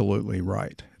 That's absolutely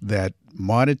right. That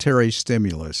monetary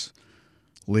stimulus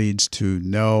leads to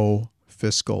no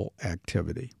fiscal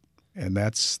activity, and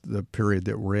that's the period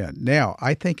that we're in. Now,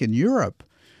 I think in Europe,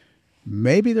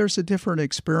 maybe there's a different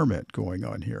experiment going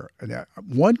on here.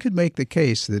 One could make the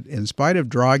case that in spite of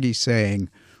Draghi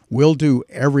saying, we'll do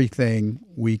everything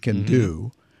we can do,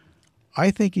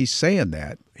 I think he's saying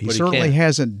that. He certainly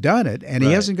hasn't done it, and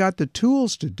he hasn't got the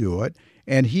tools to do it,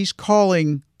 and he's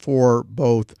calling for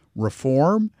both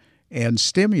reform and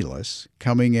stimulus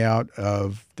coming out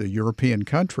of the European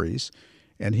countries,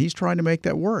 and he's trying to make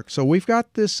that work. So we've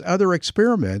got this other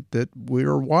experiment that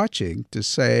we're watching to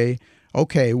say,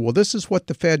 okay, well, this is what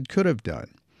the Fed could have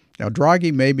done. Now,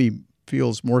 Draghi maybe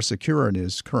feels more secure in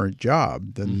his current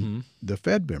job than the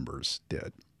Fed members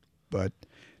did. But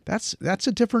that's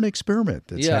a different experiment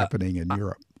that's happening in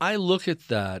Europe. I look at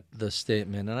the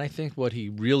statement, and I think what he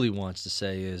really wants to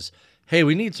say is, hey,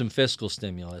 we need some fiscal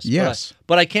stimulus. Yes.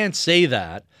 But I can't say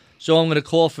that, so I'm going to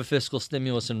call for fiscal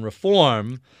stimulus and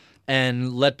reform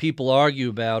and let people argue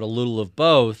about a little of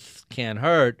both. Can't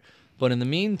hurt. But in the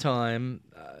meantime,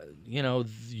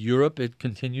 Europe, it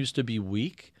continues to be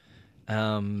weak.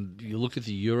 You look at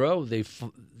the euro, the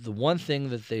one thing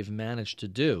that they've managed to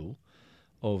do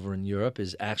over in Europe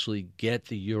is actually get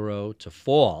the euro to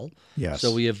fall. Yes.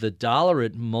 So we have the dollar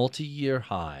at multi-year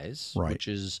highs, which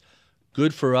is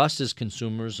good for us as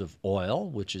consumers of oil,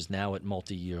 which is now at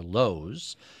multi-year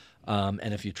lows.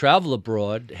 And if you travel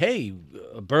abroad, hey,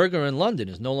 a burger in London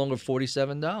is no longer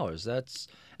 $47. That's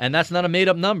not a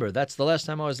made-up number. That's the last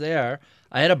time I was there.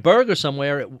 I had a burger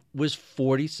somewhere. It was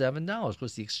 $47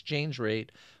 because the exchange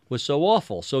rate was so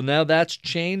awful. So now that's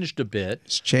changed a bit.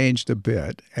 It's changed a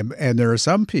bit. And there are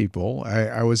some people.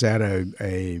 I was at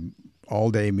a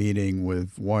all-day meeting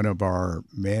with one of our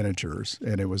managers,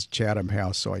 and it was Chatham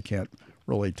House, so I can't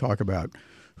really talk about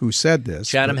who said this.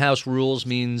 Chatham House rules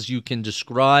means you can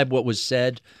describe what was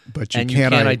said, but you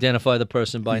can't identify the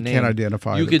person by name. You can't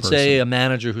identify the person. You could say a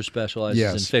manager who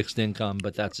specializes in fixed income,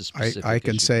 but that's a specific I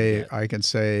can issue.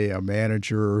 say a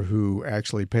manager who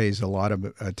actually pays a lot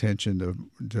of attention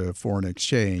to foreign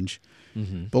exchange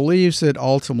believes that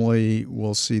ultimately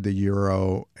we'll see the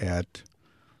euro at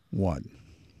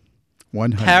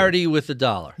 100. Parity with the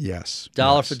dollar. Yes.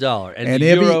 Dollar for dollar. And if, the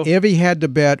euro, if he had to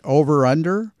bet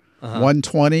over-under,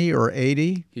 120 or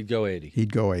 80? He'd go 80.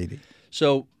 He'd go 80.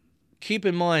 So keep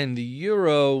in mind, the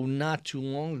euro not too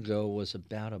long ago was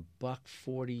about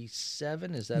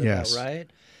 $1.47. Is that about right?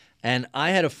 And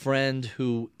I had a friend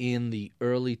who in the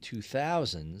early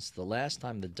 2000s, the last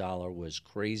time the dollar was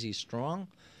crazy strong,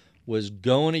 was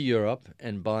going to Europe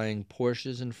and buying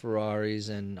Porsches and Ferraris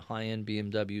and high-end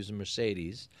BMWs and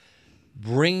Mercedes,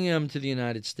 bringing them to the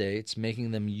United States, making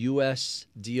them U.S.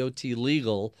 DOT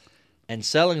legal, and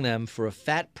selling them for a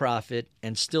fat profit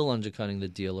and still undercutting the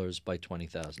dealers by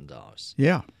 $20,000.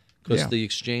 Yeah. Because the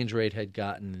exchange rate had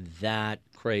gotten that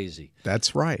crazy.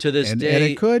 That's right. To this day, and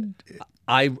it could.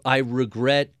 I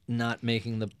regret not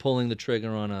pulling the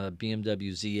trigger on a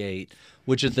BMW Z8,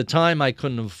 which at the time I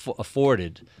couldn't have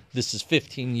afforded. This is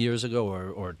 15 years ago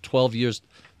or 12 years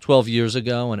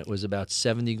ago, and it was about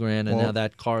 $70,000, and now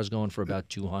that car is going for about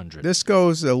 $200,000. This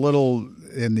goes a little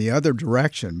in the other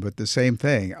direction, but the same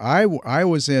thing. I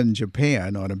was in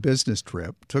Japan on a business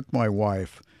trip, took my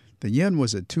wife. The yen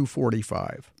was at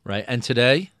 245. Right, and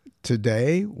today?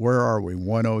 Today, where are we,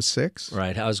 106?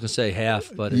 Right, I was going to say half,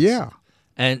 but it's...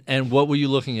 And what were you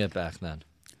looking at back then?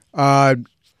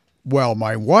 Well,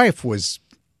 my wife was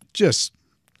just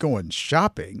going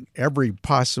shopping every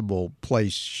possible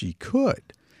place she could.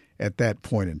 at that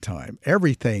point in time.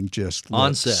 Everything just On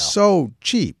looked sale. so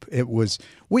cheap. It was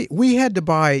we had to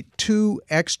buy 2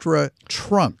 extra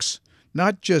trunks,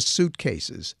 not just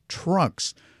suitcases,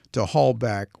 trunks to haul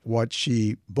back what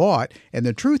she bought. And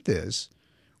the truth is,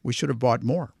 we should have bought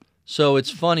more. So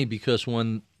it's funny because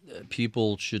when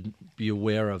people should be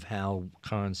aware of how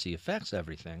currency affects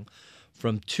everything.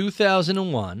 From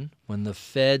 2001, when the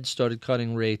Fed started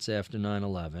cutting rates after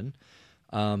 9/11,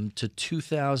 to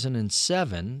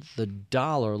 2007, the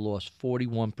dollar lost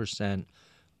 41%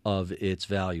 of its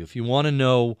value. If you want to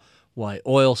know why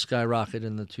oil skyrocketed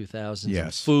in the 2000s, and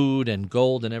Yes. food and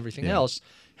gold and everything else,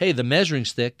 hey, the measuring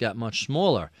stick got much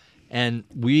smaller. And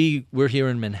we're here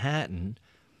in Manhattan.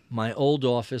 My old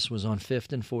office was on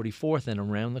 5th and 44th, and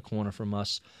around the corner from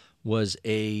us was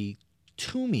a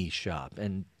Tumi shop,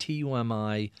 and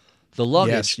Tumi, the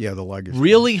luggage. Yes, the luggage.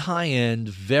 Really high-end,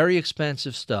 very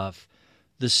expensive stuff.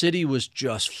 The city was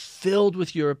just filled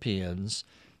with Europeans,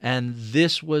 and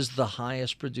this was the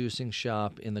highest producing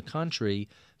shop in the country.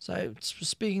 So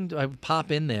I would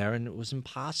pop in there, and it was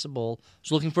impossible. I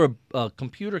was looking for a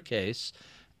computer case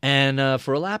and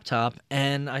for a laptop,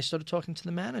 and I started talking to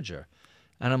the manager.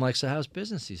 And I'm like, so how's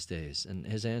business these days? And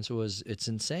his answer was, it's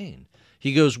insane.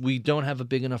 He goes, we don't have a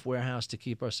big enough warehouse to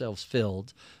keep ourselves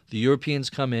filled. The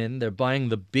Europeans come in. They're buying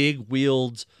the big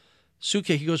wheeled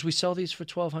suitcase. He goes, we sell these for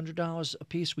 $1,200 a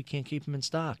piece. We can't keep them in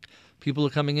stock. People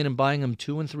are coming in and buying them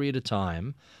 2 and 3 at a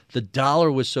time. The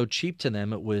dollar was so cheap to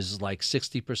them, it was like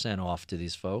 60% off to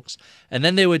these folks. And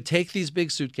then they would take these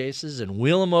big suitcases and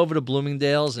wheel them over to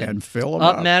Bloomingdale's and fill them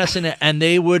up Madison, and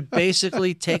they would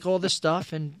basically take all the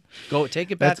stuff and go take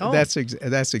it back home. That's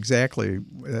exactly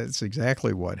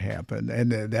what happened,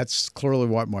 and that's clearly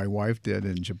what my wife did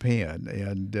in Japan.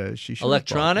 And she should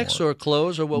electronics have bought more. or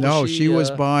clothes or what? No, was she was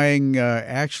buying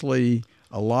actually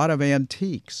a lot of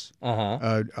antiques,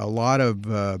 a lot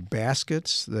of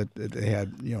baskets that they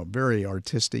had, very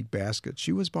artistic baskets.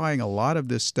 She was buying a lot of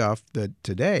this stuff that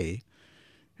today,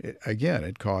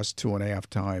 it cost 2.5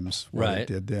 times what it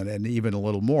did then, and even a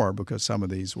little more because some of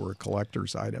these were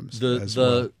collector's items.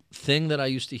 The thing that I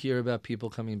used to hear about people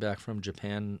coming back from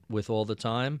Japan with all the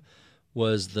time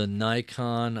was the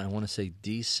Nikon, I want to say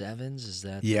D7s, is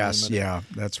that the name of it? Yeah,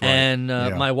 that's right. And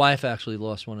my wife actually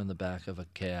lost one in the back of a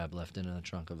cab, left it in the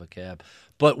trunk of a cab.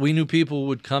 But we knew people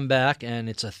would come back, and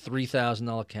it's a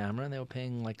 $3,000 camera, and they were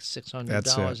paying like $600.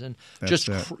 That's and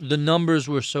That's the numbers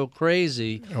were so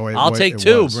crazy. Oh, I'll take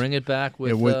 2, bring it back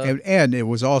with... and it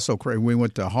was also crazy. We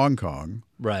went to Hong Kong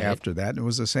after that, and it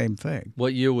was the same thing.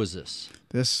 What year was this?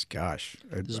 This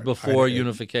is before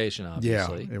unification,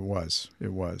 obviously. Yeah, it was.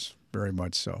 It was. Very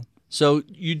much so. So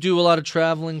you do a lot of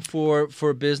traveling for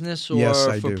business or yes,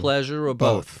 I for do. Pleasure or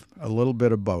both? A little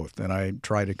bit of both, and I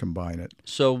try to combine it.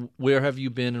 So where have you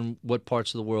been, and what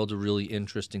parts of the world are really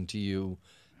interesting to you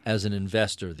as an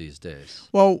investor these days?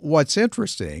 Well, what's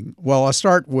interesting, I'll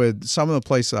start with some of the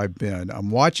places I've been.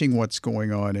 I'm watching what's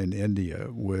going on in India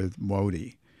with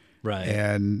Modi. Right.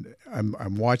 And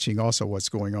I'm watching also what's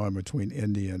going on between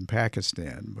India and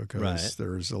Pakistan because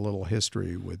there's a little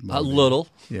history with Modi. A little.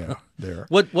 Yeah, there.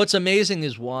 What's amazing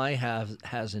is why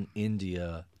hasn't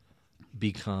India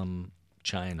become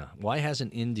China? Why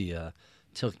hasn't India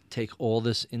take all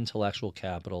this intellectual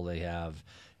capital they have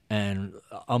and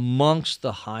amongst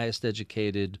the highest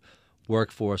educated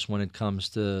workforce when it comes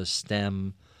to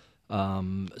STEM,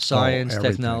 science,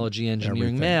 technology,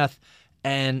 engineering, math,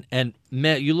 and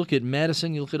you look at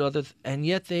medicine, you look at other, and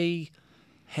yet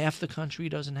half the country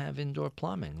doesn't have indoor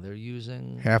plumbing. They're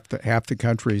using half the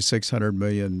country, 600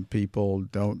 million people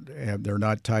they're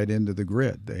not tied into the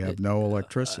grid. They have no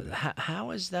electricity. How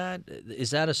is that?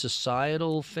 Is that a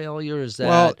societal failure? Is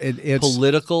that it's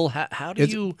political? How do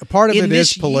you? Part of it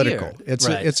is political. Year,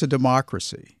 it's a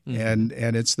democracy, and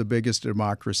it's the biggest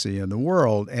democracy in the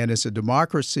world, and it's a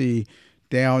democracy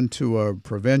down to a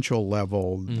provincial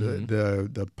level.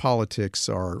 The politics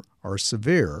are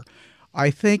severe. I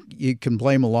think you can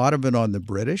blame a lot of it on the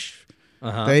British.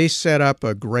 They set up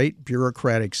a great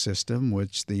bureaucratic system,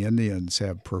 which the Indians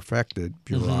have perfected,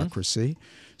 bureaucracy.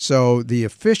 So the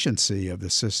efficiency of the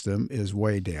system is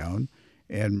way down,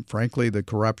 and frankly, the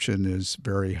corruption is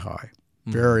very high,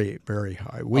 very, very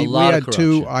high. We had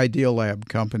 2 Idealab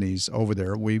companies over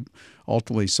there. We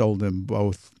ultimately sold them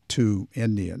both to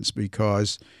Indians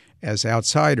because as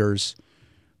outsiders,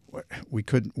 we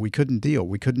couldn't deal.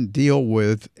 We couldn't deal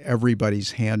with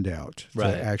everybody's handout to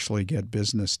actually get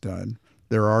business done.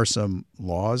 There are some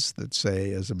laws that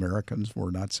say, as Americans,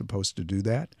 we're not supposed to do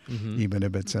that, even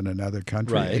if it's in another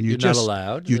country. Right, and you're not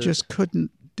allowed. You just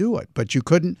couldn't do it. But you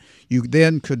couldn't. You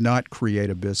then could not create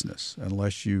a business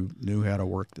unless you knew how to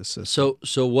work the system.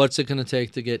 So what's it going to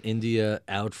take to get India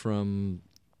out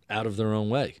of their own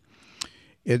way?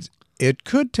 It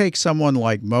could take someone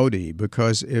like Modi,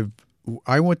 because if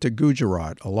I went to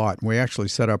Gujarat a lot, and we actually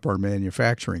set up our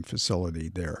manufacturing facility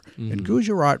there. Mm-hmm. And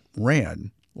Gujarat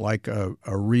ran like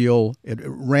it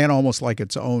ran almost like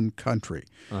its own country.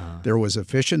 Uh-huh. There was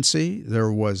efficiency.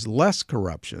 There was less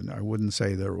corruption. I wouldn't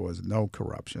say there was no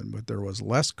corruption, but there was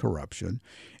less corruption.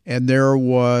 And there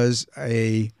was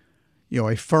a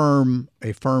firm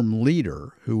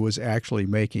leader who was actually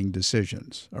making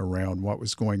decisions around what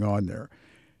was going on there.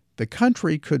 The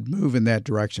country could move in that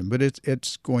direction, but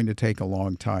it's going to take a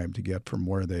long time to get from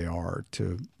where they are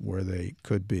to where they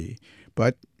could be.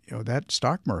 But that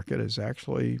stock market has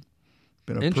actually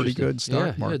been a pretty good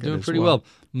stock market. Doing pretty well.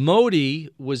 Modi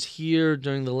was here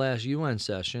during the last UN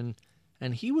session,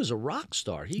 and he was a rock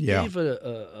star. He gave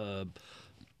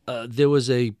there was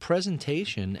a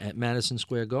presentation at Madison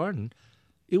Square Garden.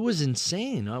 It was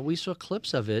insane. We saw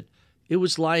clips of it. It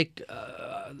was like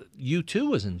U2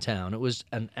 was in town. It was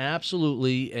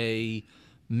absolutely a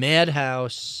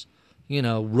madhouse,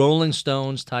 Rolling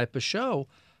Stones type of show.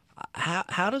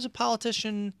 How does a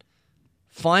politician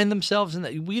find themselves in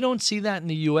that? We don't see that in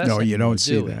the U.S. No, anymore, you don't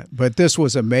see that. But this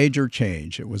was a major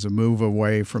change. It was a move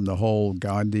away from the whole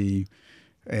Gandhi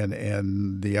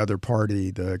and the other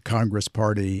party, the Congress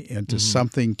Party, into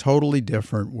something totally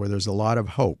different where there's a lot of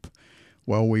hope.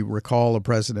 Well, we recall a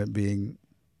president being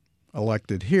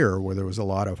elected here where there was a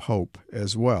lot of hope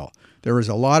as well. There is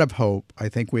a lot of hope. I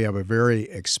think we have a very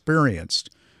experienced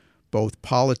both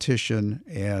politician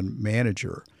and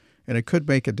manager, and it could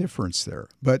make a difference there.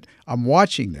 But I'm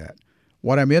watching that.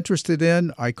 What I'm interested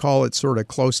in, I call it sort of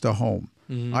close to home.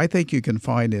 Mm-hmm. I think you can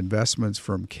find investments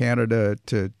from Canada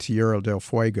to Tierra del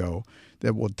Fuego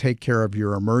that will take care of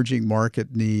your emerging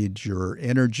market needs, your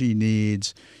energy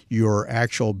needs, your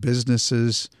actual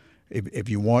businesses. If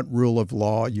you want rule of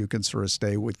law, you can sort of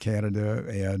stay with Canada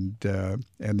and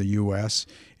the U.S.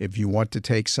 If you want to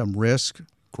take some risk,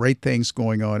 great things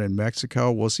going on in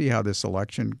Mexico. We'll see how this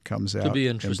election comes out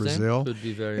in Brazil. Could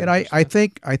be very interesting.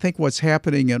 And I think what's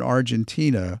happening in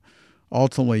Argentina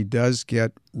ultimately does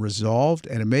get resolved,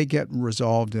 and it may get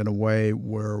resolved in a way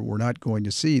where we're not going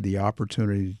to see the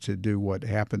opportunity to do what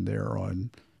happened there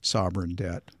on sovereign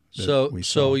debt. So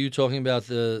are you talking about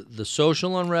the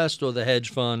social unrest or the hedge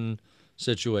fund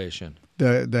situation?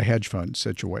 The hedge fund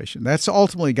situation. That's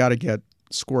ultimately got to get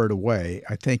squared away.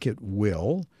 I think it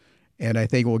will. And I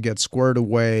think it will get squared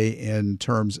away in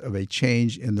terms of a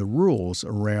change in the rules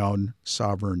around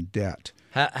sovereign debt.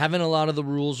 Haven't a lot of the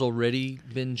rules already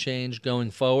been changed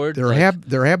going forward?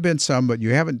 There have been some, but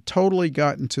you haven't totally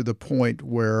gotten to the point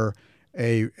where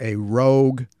a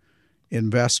rogue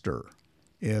investor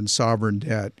in sovereign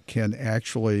debt can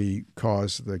actually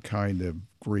cause the kind of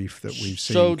grief that we've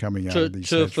seen coming out of these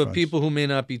hedge funds. For people who may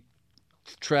not be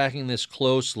tracking this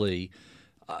closely,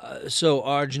 so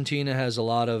Argentina has a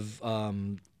lot of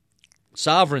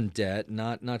sovereign debt,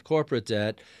 not corporate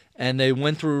debt, and they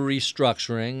went through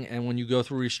restructuring. And when you go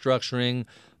through restructuring,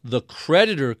 the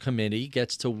creditor committee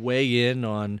gets to weigh in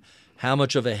on how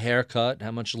much of a haircut, how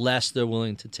much less they're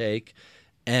willing to take.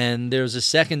 And there's a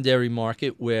secondary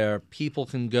market where people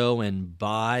can go and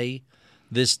buy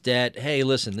this debt. Hey,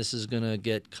 listen, this is going to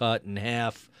get cut in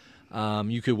half.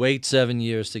 You could wait 7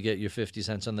 years to get your 50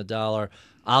 cents on the dollar.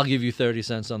 I'll give you 30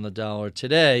 cents on the dollar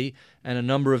today. And a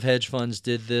number of hedge funds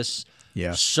did this,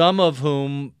 some of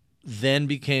whom then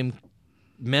became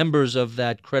members of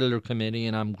that creditor committee,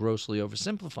 and I'm grossly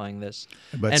oversimplifying this,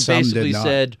 but and some basically did not.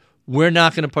 said, we're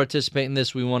not going to participate in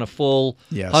this. We want a full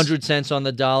 100 cents on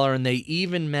the dollar. And they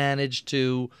even managed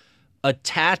to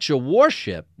attach a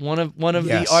warship. One of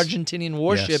the Argentinian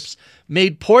warships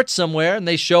made port somewhere, and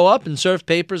they show up and serve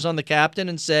papers on the captain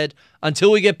and said,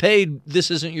 until we get paid, this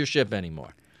isn't your ship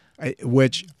anymore.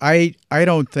 Which I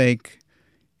don't think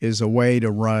is a way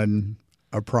to run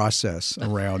a process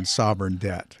around sovereign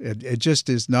debt. It just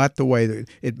is not the way that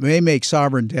it may make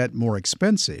sovereign debt more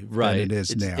expensive than it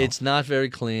is now. It's not very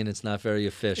clean. It's not very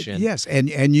efficient. Yes,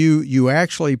 and you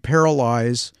actually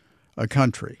paralyze a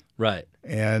country. Right.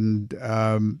 And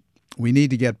we need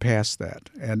to get past that.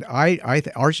 And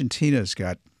Argentina's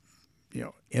got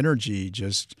energy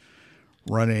just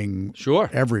running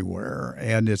everywhere,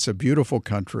 and it's a beautiful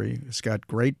country. It's got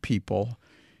great people.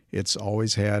 It's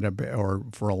always had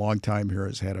for a long time here,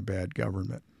 has had a bad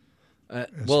government.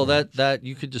 That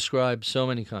you could describe so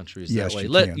many countries that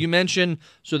way. You mentioned,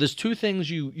 so there's two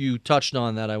things you touched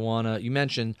on that you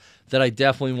mentioned that I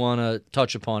definitely want to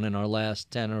touch upon in our last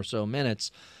 10 or so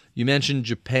minutes. You mentioned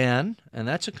Japan, and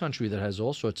that's a country that has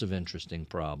all sorts of interesting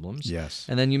problems. Yes.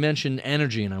 And then you mentioned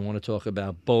energy, and I want to talk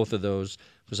about both of those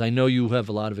because I know you have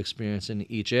a lot of experience in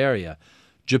each area.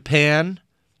 Japan,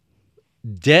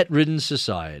 debt-ridden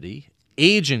society,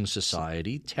 aging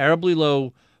society, terribly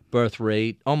low birth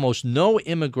rate, almost no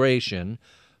immigration,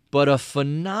 but a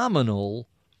phenomenal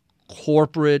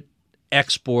corporate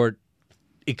export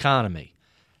economy.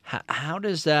 How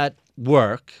does that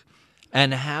work?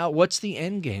 And what's the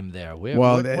end game there?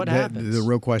 What happens? The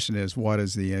real question is, what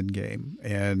is the end game?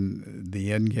 And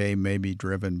the end game may be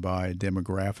driven by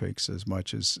demographics as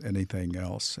much as anything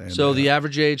else. And, so the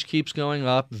average age keeps going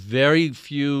up. Very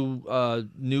few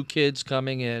new kids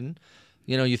coming in.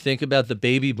 You know, you think about the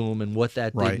baby boom and what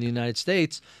that did in the United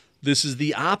States. This is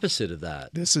the opposite of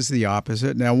that. This is the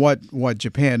opposite. Now, what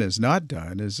Japan has not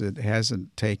done is it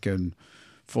hasn't taken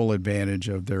full advantage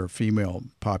of their female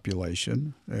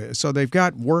population. So they've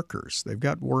got workers. They've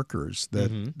got workers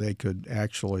that they could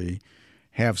actually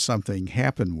have something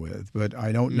happen with. But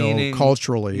I don't know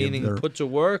culturally. Meaning put to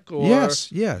work? Or?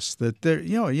 Yes. That they're,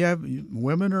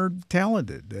 women are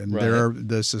talented, and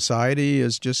the society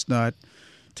is just not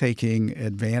taking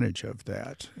advantage of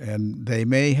that. And they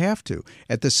may have to.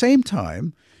 At the same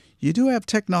time, you do have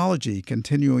technology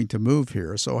continuing to move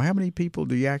here. So how many people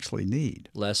do you actually need?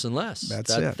 Less and less.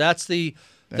 That's it.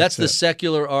 That's the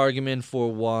secular argument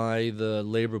for why the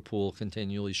labor pool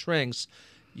continually shrinks.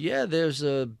 Yeah, there's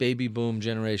a baby boom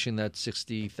generation that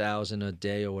 60,000 a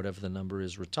day or whatever the number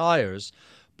is retires.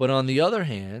 But on the other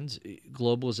hand,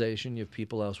 globalization, you have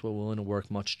people elsewhere willing to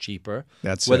work much cheaper,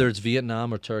 whether it's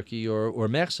Vietnam or Turkey or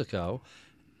Mexico.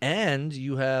 And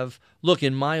you have, look,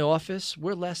 in my office,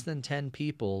 we're less than 10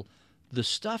 people. The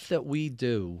stuff that we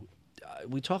do,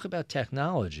 we talk about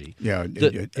technology. Yeah,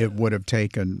 it would have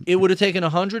taken... It would have taken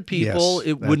 100 people. Yes,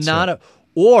 it would not have...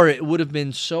 Or it would have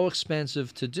been so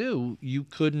expensive to do, you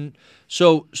couldn't...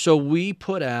 So we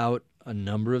put out a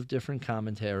number of different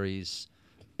commentaries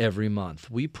every month.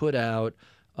 We put out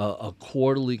a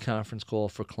quarterly conference call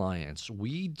for clients.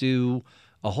 We do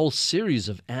a whole series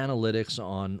of analytics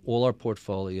on all our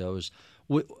portfolios,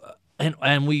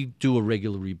 and we do a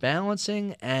regular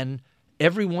rebalancing, and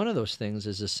every one of those things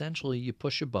is essentially you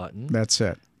push a button. That's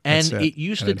it. And it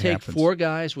used to take four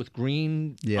guys with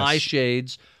green eye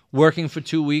shades working for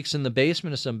 2 weeks in the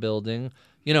basement of some building,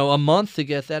 a month to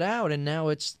get that out, and now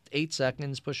it's 8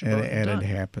 seconds, push a button, and done. It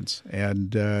happens.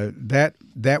 And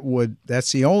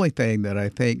that's the only thing that I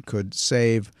think could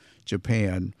save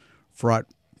Japan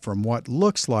from what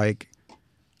looks like,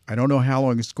 I don't know how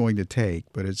long it's going to take,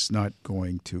 but it's not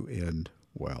going to end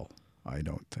well, I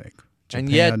don't think.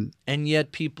 Japan, and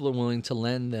yet people are willing to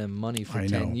lend them money for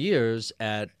 10 years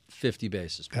at 50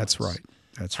 basis points. That's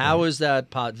right. How is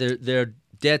that? Their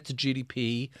debt to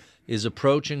GDP is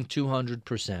approaching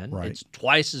 200%. Right. It's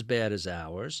twice as bad as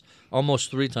ours, almost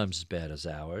 3 times as bad as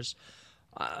ours.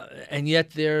 And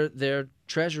yet their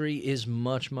treasury is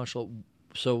much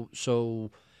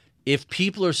so if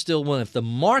people are still willing, if the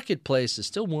marketplace is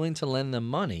still willing to lend them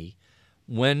money,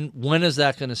 when is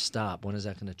that going to stop? When is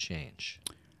that going to change?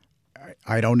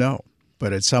 I don't know,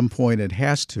 but at some point it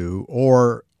has to,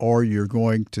 or you're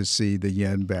going to see the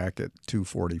yen back at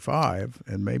 245,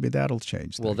 and maybe that'll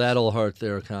change things. Well, that'll hurt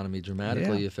their economy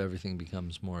dramatically if everything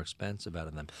becomes more expensive out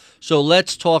of them. So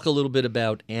let's talk a little bit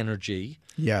about energy.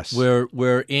 Yes.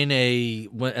 We're in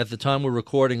at the time we're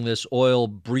recording this, oil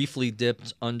briefly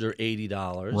dipped under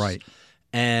 $80. Right.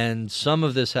 And some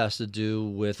of this has to do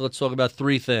with, let's talk about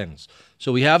 3 things.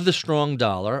 So we have the strong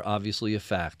dollar, obviously a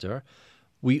factor.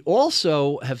 We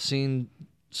also have seen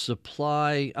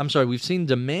we've seen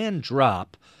demand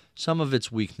drop, some of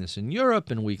its weakness in Europe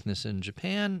and weakness in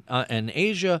Japan and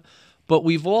Asia, but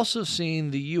we've also seen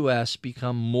the U.S.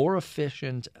 become more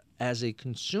efficient as a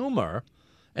consumer,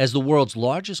 as the world's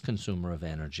largest consumer of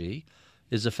energy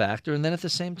is a factor. And then at the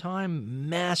same time,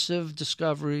 massive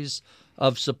discoveries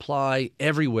of supply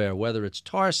everywhere, whether it's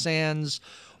tar sands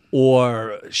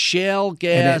or shale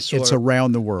gas. And it's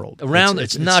around the world.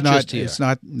 It's not just here. It's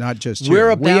not just We're here.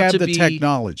 About we have to the be,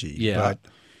 technology, but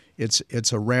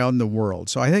it's around the world.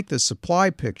 So I think the supply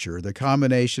picture, the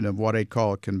combination of what I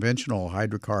call conventional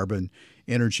hydrocarbon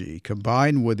energy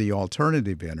combined with the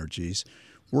alternative energies,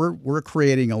 we're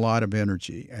creating a lot of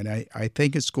energy. And I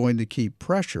think it's going to keep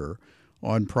pressure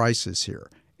on prices here.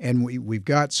 And we've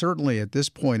got, certainly at this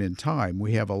point in time,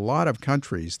 we have a lot of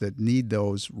countries that need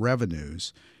those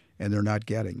revenues, and they're not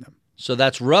getting them. So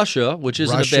that's Russia, which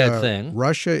isn't a bad thing.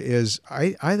 Russia is,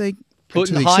 I think,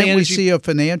 putting to the high extent energy... we see a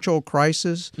financial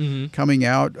crisis coming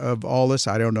out of all this,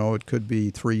 I don't know, it could be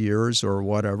 3 years or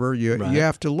whatever. You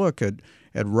have to look at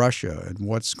at Russia and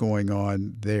what's going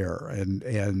on there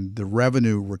and the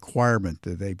revenue requirement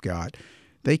that they've got,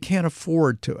 they can't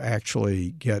afford to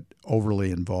actually get overly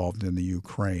involved in the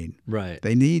Ukraine. Right.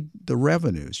 They need the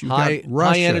revenues. You've High got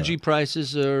Russia. energy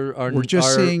prices are We're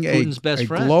just seeing Putin's best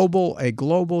friend. a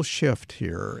global shift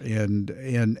here,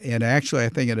 and actually I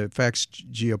think it affects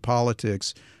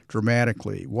geopolitics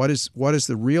dramatically. What is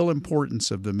the real importance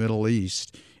of the Middle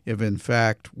East if in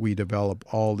fact we develop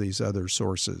all these other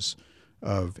sources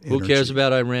of energy? Who cares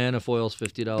about Iran if oil's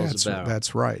 $50 a barrel?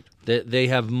 That's right. They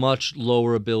have much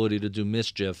lower ability to do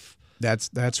mischief.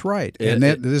 That's right. And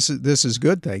this is a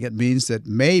good thing. It means that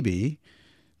maybe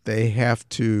they have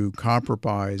to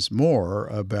compromise more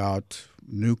about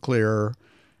nuclear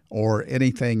or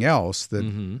anything else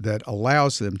that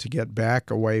allows them to get back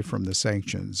away from the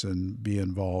sanctions and be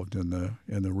involved in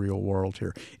the real world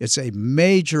here. It's a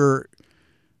major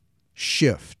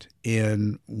shift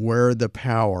in where the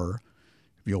power,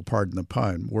 if you'll pardon the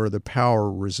pun, where the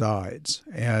power resides.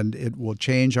 And it will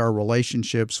change our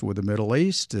relationships with the Middle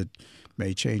East. It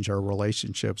may change our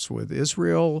relationships with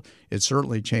Israel. It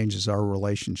certainly changes our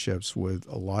relationships with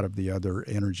a lot of the other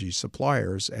energy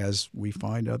suppliers as we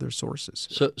find other sources.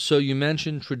 So you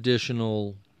mentioned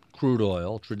traditional crude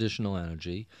oil, traditional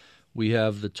energy. We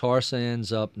have the tar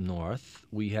sands up north.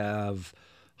 We have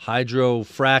hydro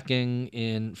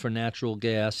fracking for natural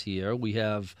gas here. We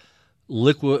have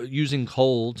using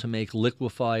coal to make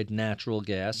liquefied natural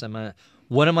gas.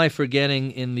 What am I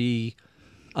forgetting in the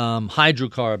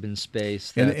hydrocarbon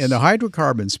space? In the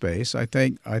hydrocarbon space, I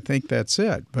think that's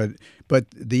it. But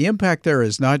the impact there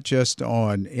is not just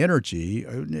on energy.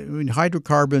 I mean,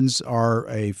 hydrocarbons are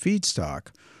a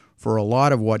feedstock for a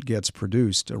lot of what gets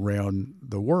produced around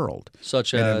the world,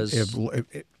 such as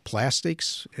if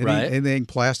plastics, right. anything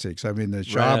plastics. I mean, the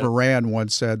Shah of Iran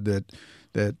once said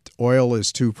that oil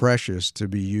is too precious to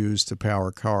be used to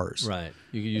power cars. Right.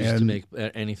 You can use it to make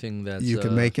anything that's... You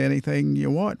can make anything you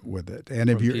want with it. And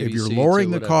if you're lowering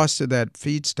the cost of that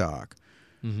feedstock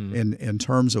in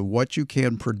terms of what you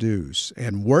can produce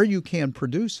and where you can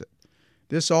produce it,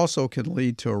 this also can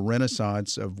lead to a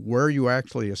renaissance of where you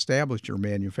actually establish your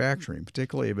manufacturing,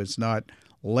 particularly if it's not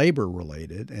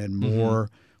labor-related and more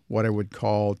what I would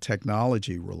call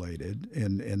technology-related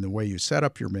in the way you set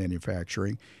up your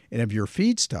manufacturing. And if your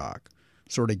feedstock,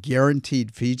 sort of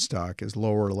guaranteed feedstock, is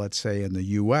lower, let's say, in the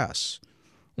U.S.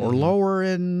 or lower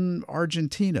in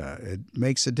Argentina, it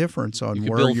makes a difference on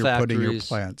where you're putting your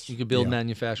plants. You could build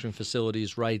manufacturing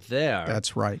facilities right there.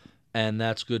 That's right. And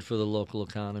that's good for the local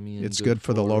economy. And it's good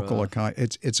for the local economy.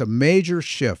 It's a major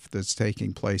shift that's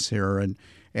taking place here,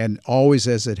 and always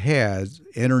as it has,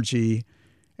 energy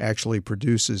actually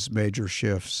produces major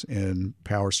shifts in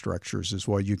power structures as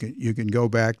well. You can go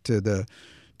back to the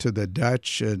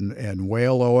Dutch and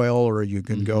whale oil, or you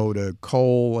can go to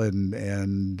coal and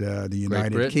the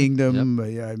United Kingdom.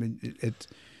 Yep. I mean,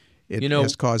 it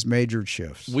has caused major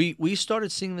shifts. We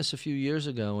started seeing this a few years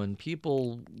ago, and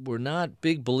people were not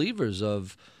big believers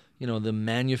of the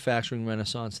manufacturing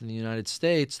renaissance in the United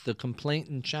States. The complaint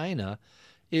in China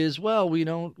is,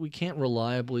 we can't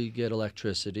reliably get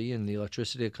electricity, and the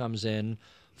electricity that comes in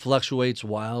fluctuates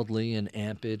wildly in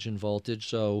ampage and voltage.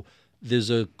 So there's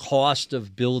a cost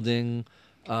of building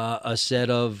a set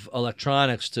of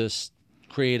electronics to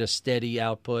create a steady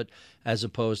output as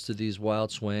opposed to these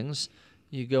wild swings.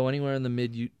 You go anywhere in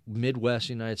the Midwest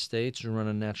United States, you run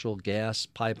a natural gas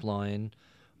pipeline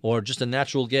or just a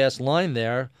natural gas line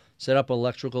there, set up an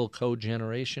electrical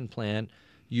cogeneration plant,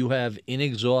 you have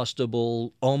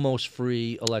inexhaustible, almost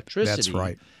free electricity. That's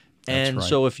right.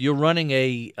 So if you're running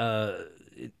a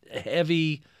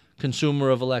heavy consumer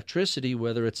of electricity,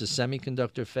 whether it's a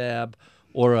semiconductor fab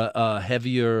or a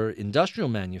heavier industrial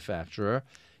manufacturer,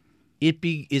 it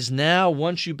is now,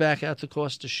 once you back out the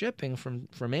cost of shipping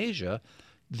from Asia,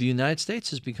 the United States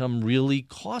has become really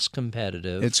cost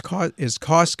competitive. It's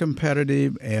cost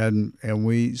competitive, and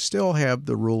we still have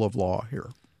the rule of law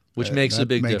here. Which makes a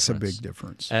big difference. Makes a big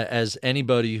difference. As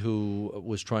anybody who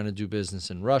was trying to do business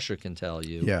in Russia can tell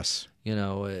you. Yes.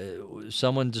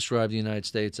 Someone described the United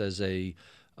States as a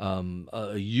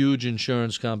huge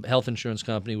health insurance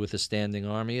company with a standing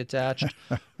army attached.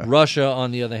 Russia,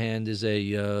 on the other hand, is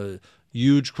a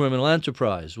huge criminal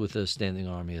enterprise with a standing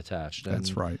army attached. And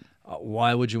that's right.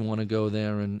 Why would you want to go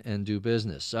there and do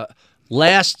business?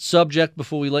 Last subject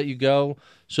before we let you go.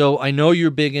 So I know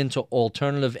you're big into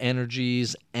alternative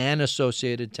energies and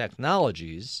associated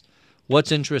technologies. What's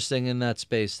interesting in that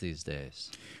space these days?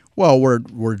 Well,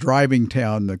 we're driving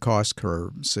down the cost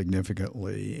curve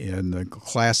significantly in the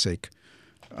classic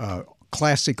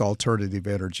classic alternative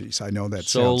energies. I know that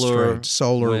Solar, sounds strange.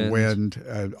 Solar,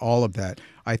 wind, all of that.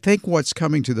 I think what's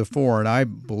coming to the fore, and I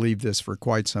believe this for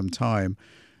quite some time,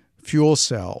 fuel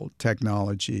cell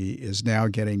technology is now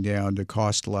getting down to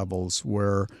cost levels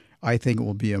where I think it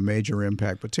will be a major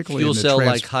impact, particularly fuel in the cell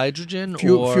like hydrogen,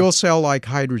 fuel cell like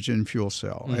hydrogen fuel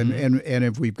cell. Mm-hmm. And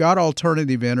if we've got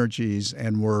alternative energies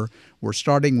and we're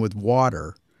starting with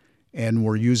water, and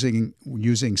we're using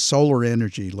solar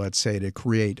energy, let's say, to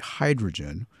create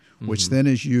hydrogen, which then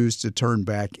is used to turn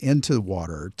back into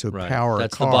water to power a car.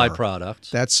 That's the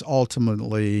byproduct. That's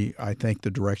ultimately, I think, the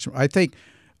direction. I think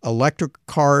electric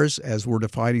cars, as we're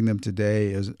defining them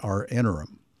today, are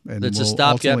interim. And it's a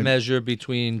stopgap measure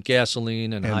between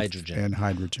gasoline and hydrogen.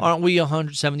 Aren't we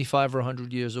 175 or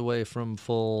 100 years away from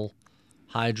full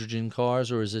hydrogen cars,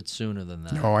 or is it sooner than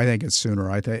that? No, I think it's sooner.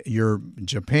 I think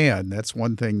Japan, that's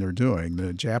one thing they're doing.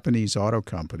 The Japanese auto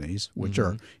companies, which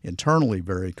are internally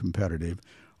very competitive,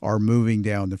 are moving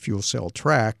down the fuel cell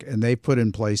track, and they put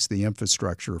in place the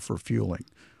infrastructure for fueling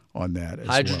on that as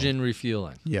hydrogen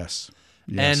refueling. Yes.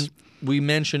 And we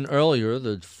mentioned earlier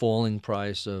the falling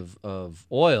price of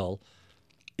oil.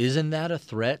 Isn't that a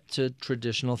threat to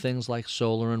traditional things like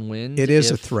solar and wind? It is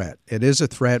a threat. It is a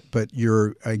threat, but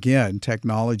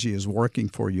technology is working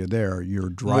for you there. You're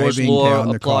driving down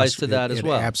the cost. Applies to that as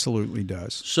well. It absolutely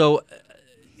does. So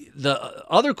the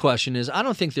other question is, I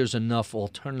don't think there's enough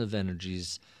alternative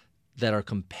energies that are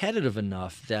competitive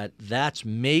enough that's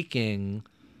making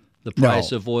the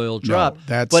price of oil drop.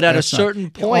 But at a certain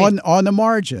point, on the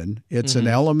margin, it's an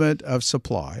element of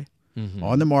supply.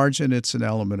 On the margin, it's an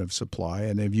element of supply,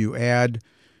 and if you add,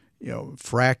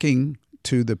 fracking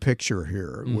to the picture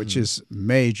here, which is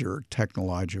major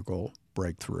technological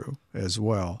breakthrough as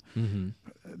well,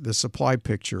 the supply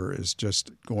picture is just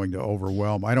going to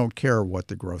overwhelm. I don't care what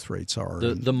the growth rates are.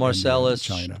 The Marcellus,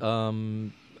 in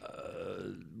China.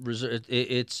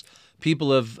 It's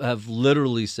people have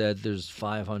literally said there's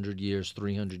 500 years,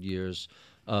 300 years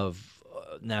of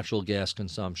natural gas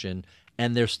consumption.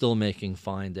 And they're still making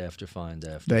find after find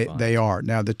after find. They are.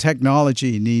 Now, the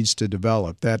technology needs to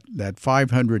develop. That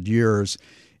 500 years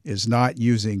is not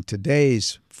using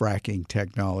today's fracking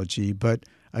technology, but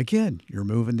again, you're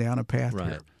moving down a path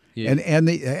here. Yeah. And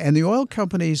the oil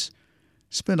companies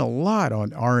spend a lot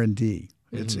on R&D.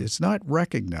 It's not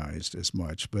recognized as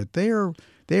much, but they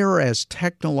are as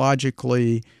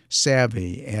technologically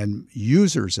savvy and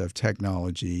users of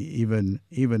technology even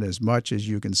as much as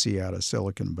you can see out of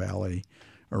Silicon Valley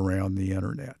around the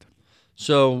internet.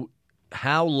 So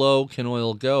how low can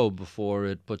oil go before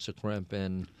it puts a crimp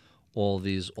in all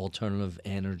these alternative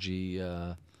energy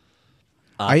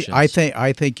options?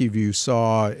 I think if you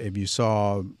saw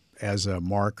as a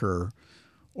marker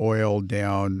oil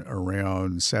down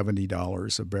around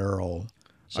 $70 a barrel.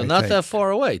 So not that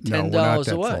far away, $10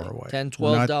 away. $10,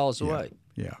 $12 away.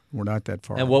 Yeah, we're not that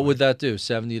far away. And what would that do?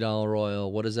 $70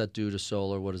 oil, what does that do to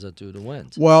solar? What does that do to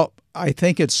wind? Well, I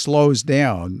think it slows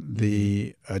down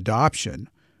the adoption,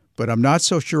 but I'm not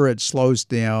so sure it slows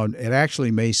down. It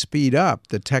actually may speed up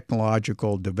the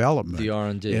technological development, the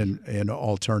R&D. in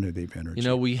alternative energy.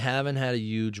 We haven't had a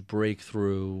huge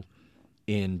breakthrough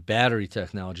in battery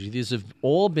technology. These have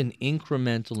all been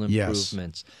incremental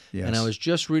improvements. Yes. And I was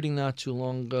just reading not too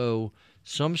long ago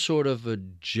some sort of a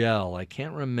gel. I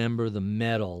can't remember the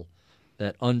metal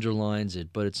that underlines it,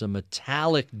 but it's a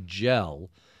metallic gel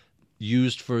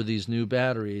used for these new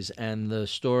batteries, and the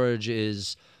storage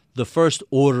is the first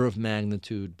order of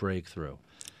magnitude breakthrough.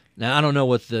 Now, I don't know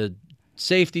what the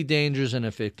safety dangers and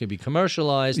if it can be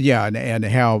commercialized. Yeah, and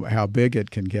how big it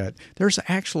can get. There's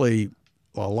actually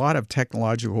a lot of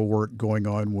technological work going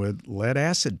on with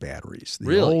lead-acid batteries,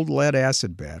 the old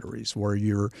lead-acid batteries, where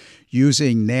you're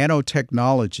using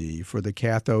nanotechnology for the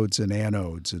cathodes and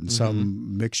anodes and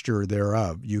some mixture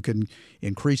thereof. You can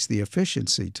increase the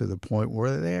efficiency to the point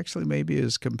where they actually may be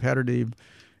as competitive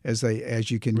as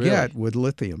you can get with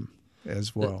lithium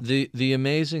as well. The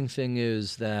amazing thing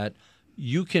is that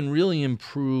you can really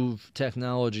improve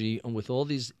technology with all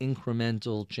these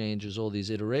incremental changes, all these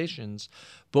iterations.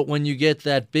 But when you get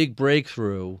that big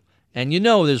breakthrough, and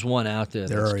there's one out there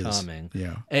that's coming,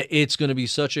 it's going to be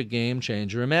such a game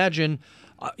changer. Imagine,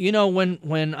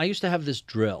 when I used to have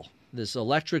this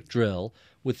electric drill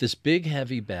with this big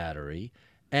heavy battery,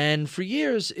 and for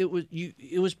years it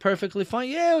was perfectly fine.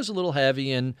 Yeah, it was a little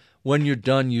heavy, and when you're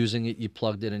done using it, you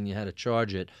plugged it and you had to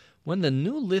charge it. When the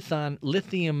new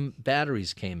lithium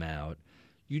batteries came out,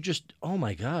 you just, oh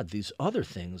my God, these other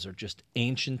things are just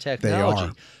ancient technology. They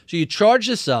are. So you charge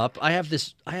this up. I have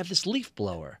this leaf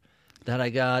blower that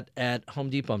I got at Home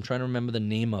Depot. I'm trying to remember the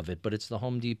name of it, but it's the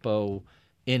Home Depot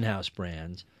in-house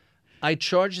brand. I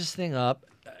charge this thing up.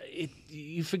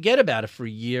 You forget about it for a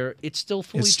year. It's still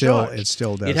fully charged. It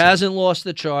still does. It hasn't lost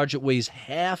the charge. It weighs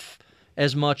half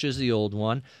as much as the old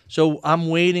one. So I'm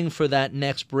waiting for that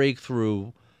next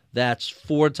breakthrough that's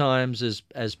 4 times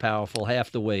as powerful,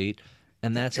 half the weight,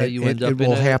 and that's how you end up. It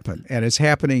will happen, and it's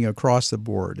happening across the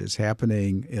board. It's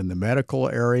happening in the medical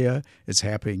area. It's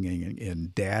happening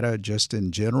in data just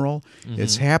in general. Mm-hmm.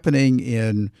 It's happening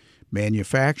in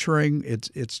manufacturing.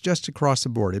 It's just across the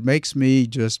board. It makes me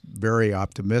just very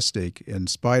optimistic in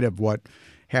spite of what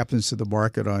happens to the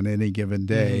market on any given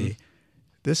day. Mm-hmm.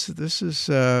 This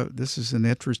is an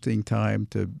interesting time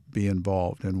to be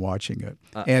involved in watching it,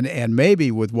 and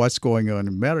maybe with what's going on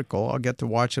in medical, I'll get to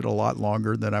watch it a lot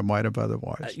longer than I might have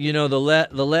otherwise. You know, the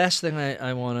last thing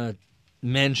I want to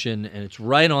mention, and it's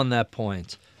right on that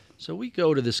point. So we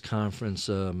go to this conference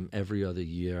every other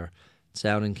year. It's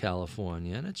out in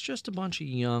California, and it's just a bunch of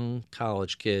young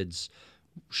college kids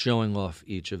showing off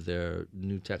each of their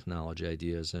new technology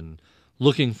ideas and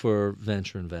looking for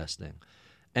venture investing.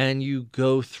 And you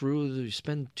go through, you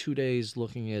spend 2 days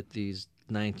looking at these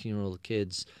 19-year-old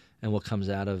kids and what comes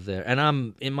out of there. And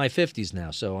I'm in my 50s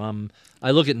now, so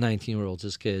I look at 19-year-olds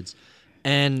as kids.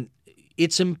 And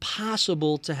it's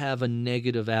impossible to have a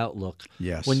negative outlook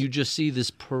when you just see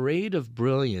this parade of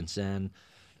brilliance and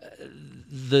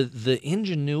the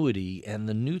ingenuity and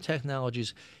the new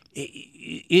technologies.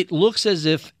 It looks as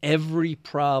if every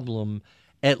problem,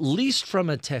 at least from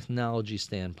a technology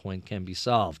standpoint, can be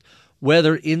solved.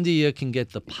 Whether India can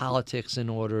get the politics in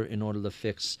order to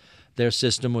fix their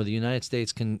system, or the United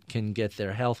States can get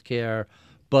their healthcare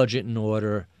budget in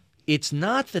order, it's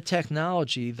not the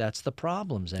technology that's the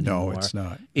problems anymore. No, it's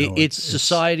not. It's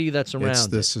society that's around it. It's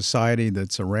the society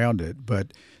that's around it.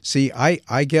 But see,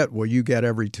 I get what you get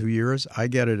every 2 years. I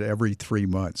get it every 3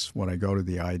 months when I go to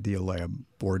the Idea Lab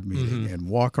board meeting and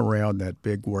walk around that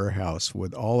big warehouse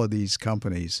with all of these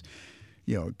companies.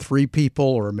 3 people,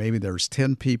 or maybe there's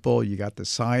 10 people. You got the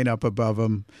sign up above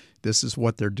them. This is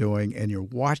what they're doing. And you're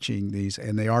watching these,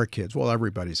 and they are kids. Well,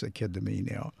 everybody's a kid to me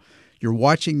now. You're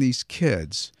watching these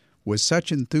kids with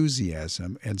such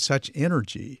enthusiasm and such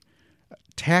energy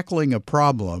tackling a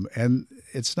problem. And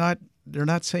they're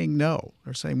not saying no.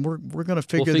 They're saying, we're going to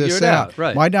figure this out.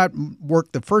 Right. Might not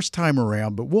work the first time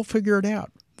around, but we'll figure it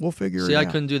out. We'll figure it out. See, I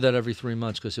couldn't do that every 3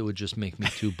 months because it would just make me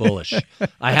too bullish.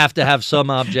 I have to have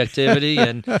some objectivity,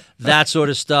 and that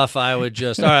sort of stuff I would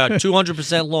just, all right,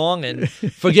 200% long and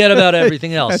forget about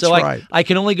everything else. That's so right. I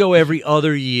can only go every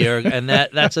other year, and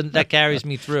that carries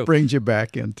me through. Brings you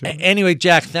back into it. Anyway,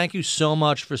 Jack, thank you so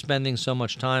much for spending so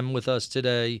much time with us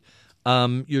today.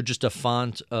 You're just a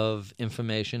font of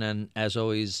information, and as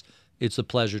always, it's a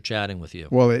pleasure chatting with you.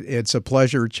 Well, it's a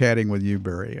pleasure chatting with you,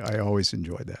 Barry. I always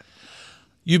enjoy that.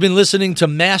 You've been listening to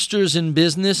Masters in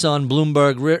Business on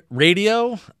Bloomberg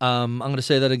Radio. I'm going to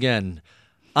say that again.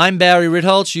 I'm Barry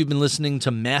Ritholtz. You've been listening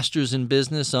to Masters in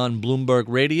Business on Bloomberg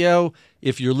Radio.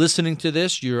 If you're listening to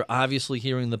this, you're obviously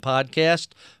hearing the podcast.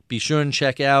 Be sure and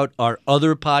check out our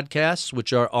other podcasts,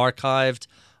 which are archived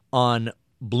on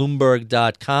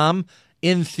Bloomberg.com.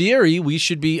 In theory, we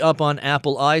should be up on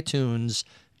Apple iTunes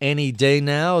any day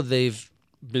now. They've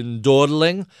been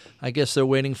dawdling. I guess they're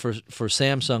waiting for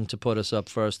Samsung to put us up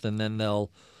first, and then they'll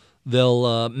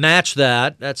match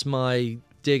that. That's my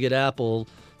dig at Apple.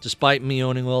 Despite me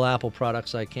owning all Apple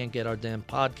products, I can't get our damn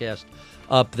podcast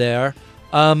up there.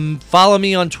 Follow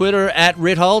me on Twitter at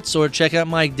Ritholtz, or check out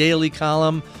my daily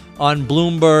column on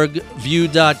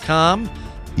BloombergView.com.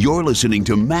 You're listening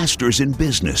to Masters in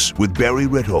Business with Barry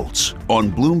Ritholtz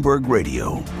on Bloomberg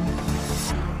Radio.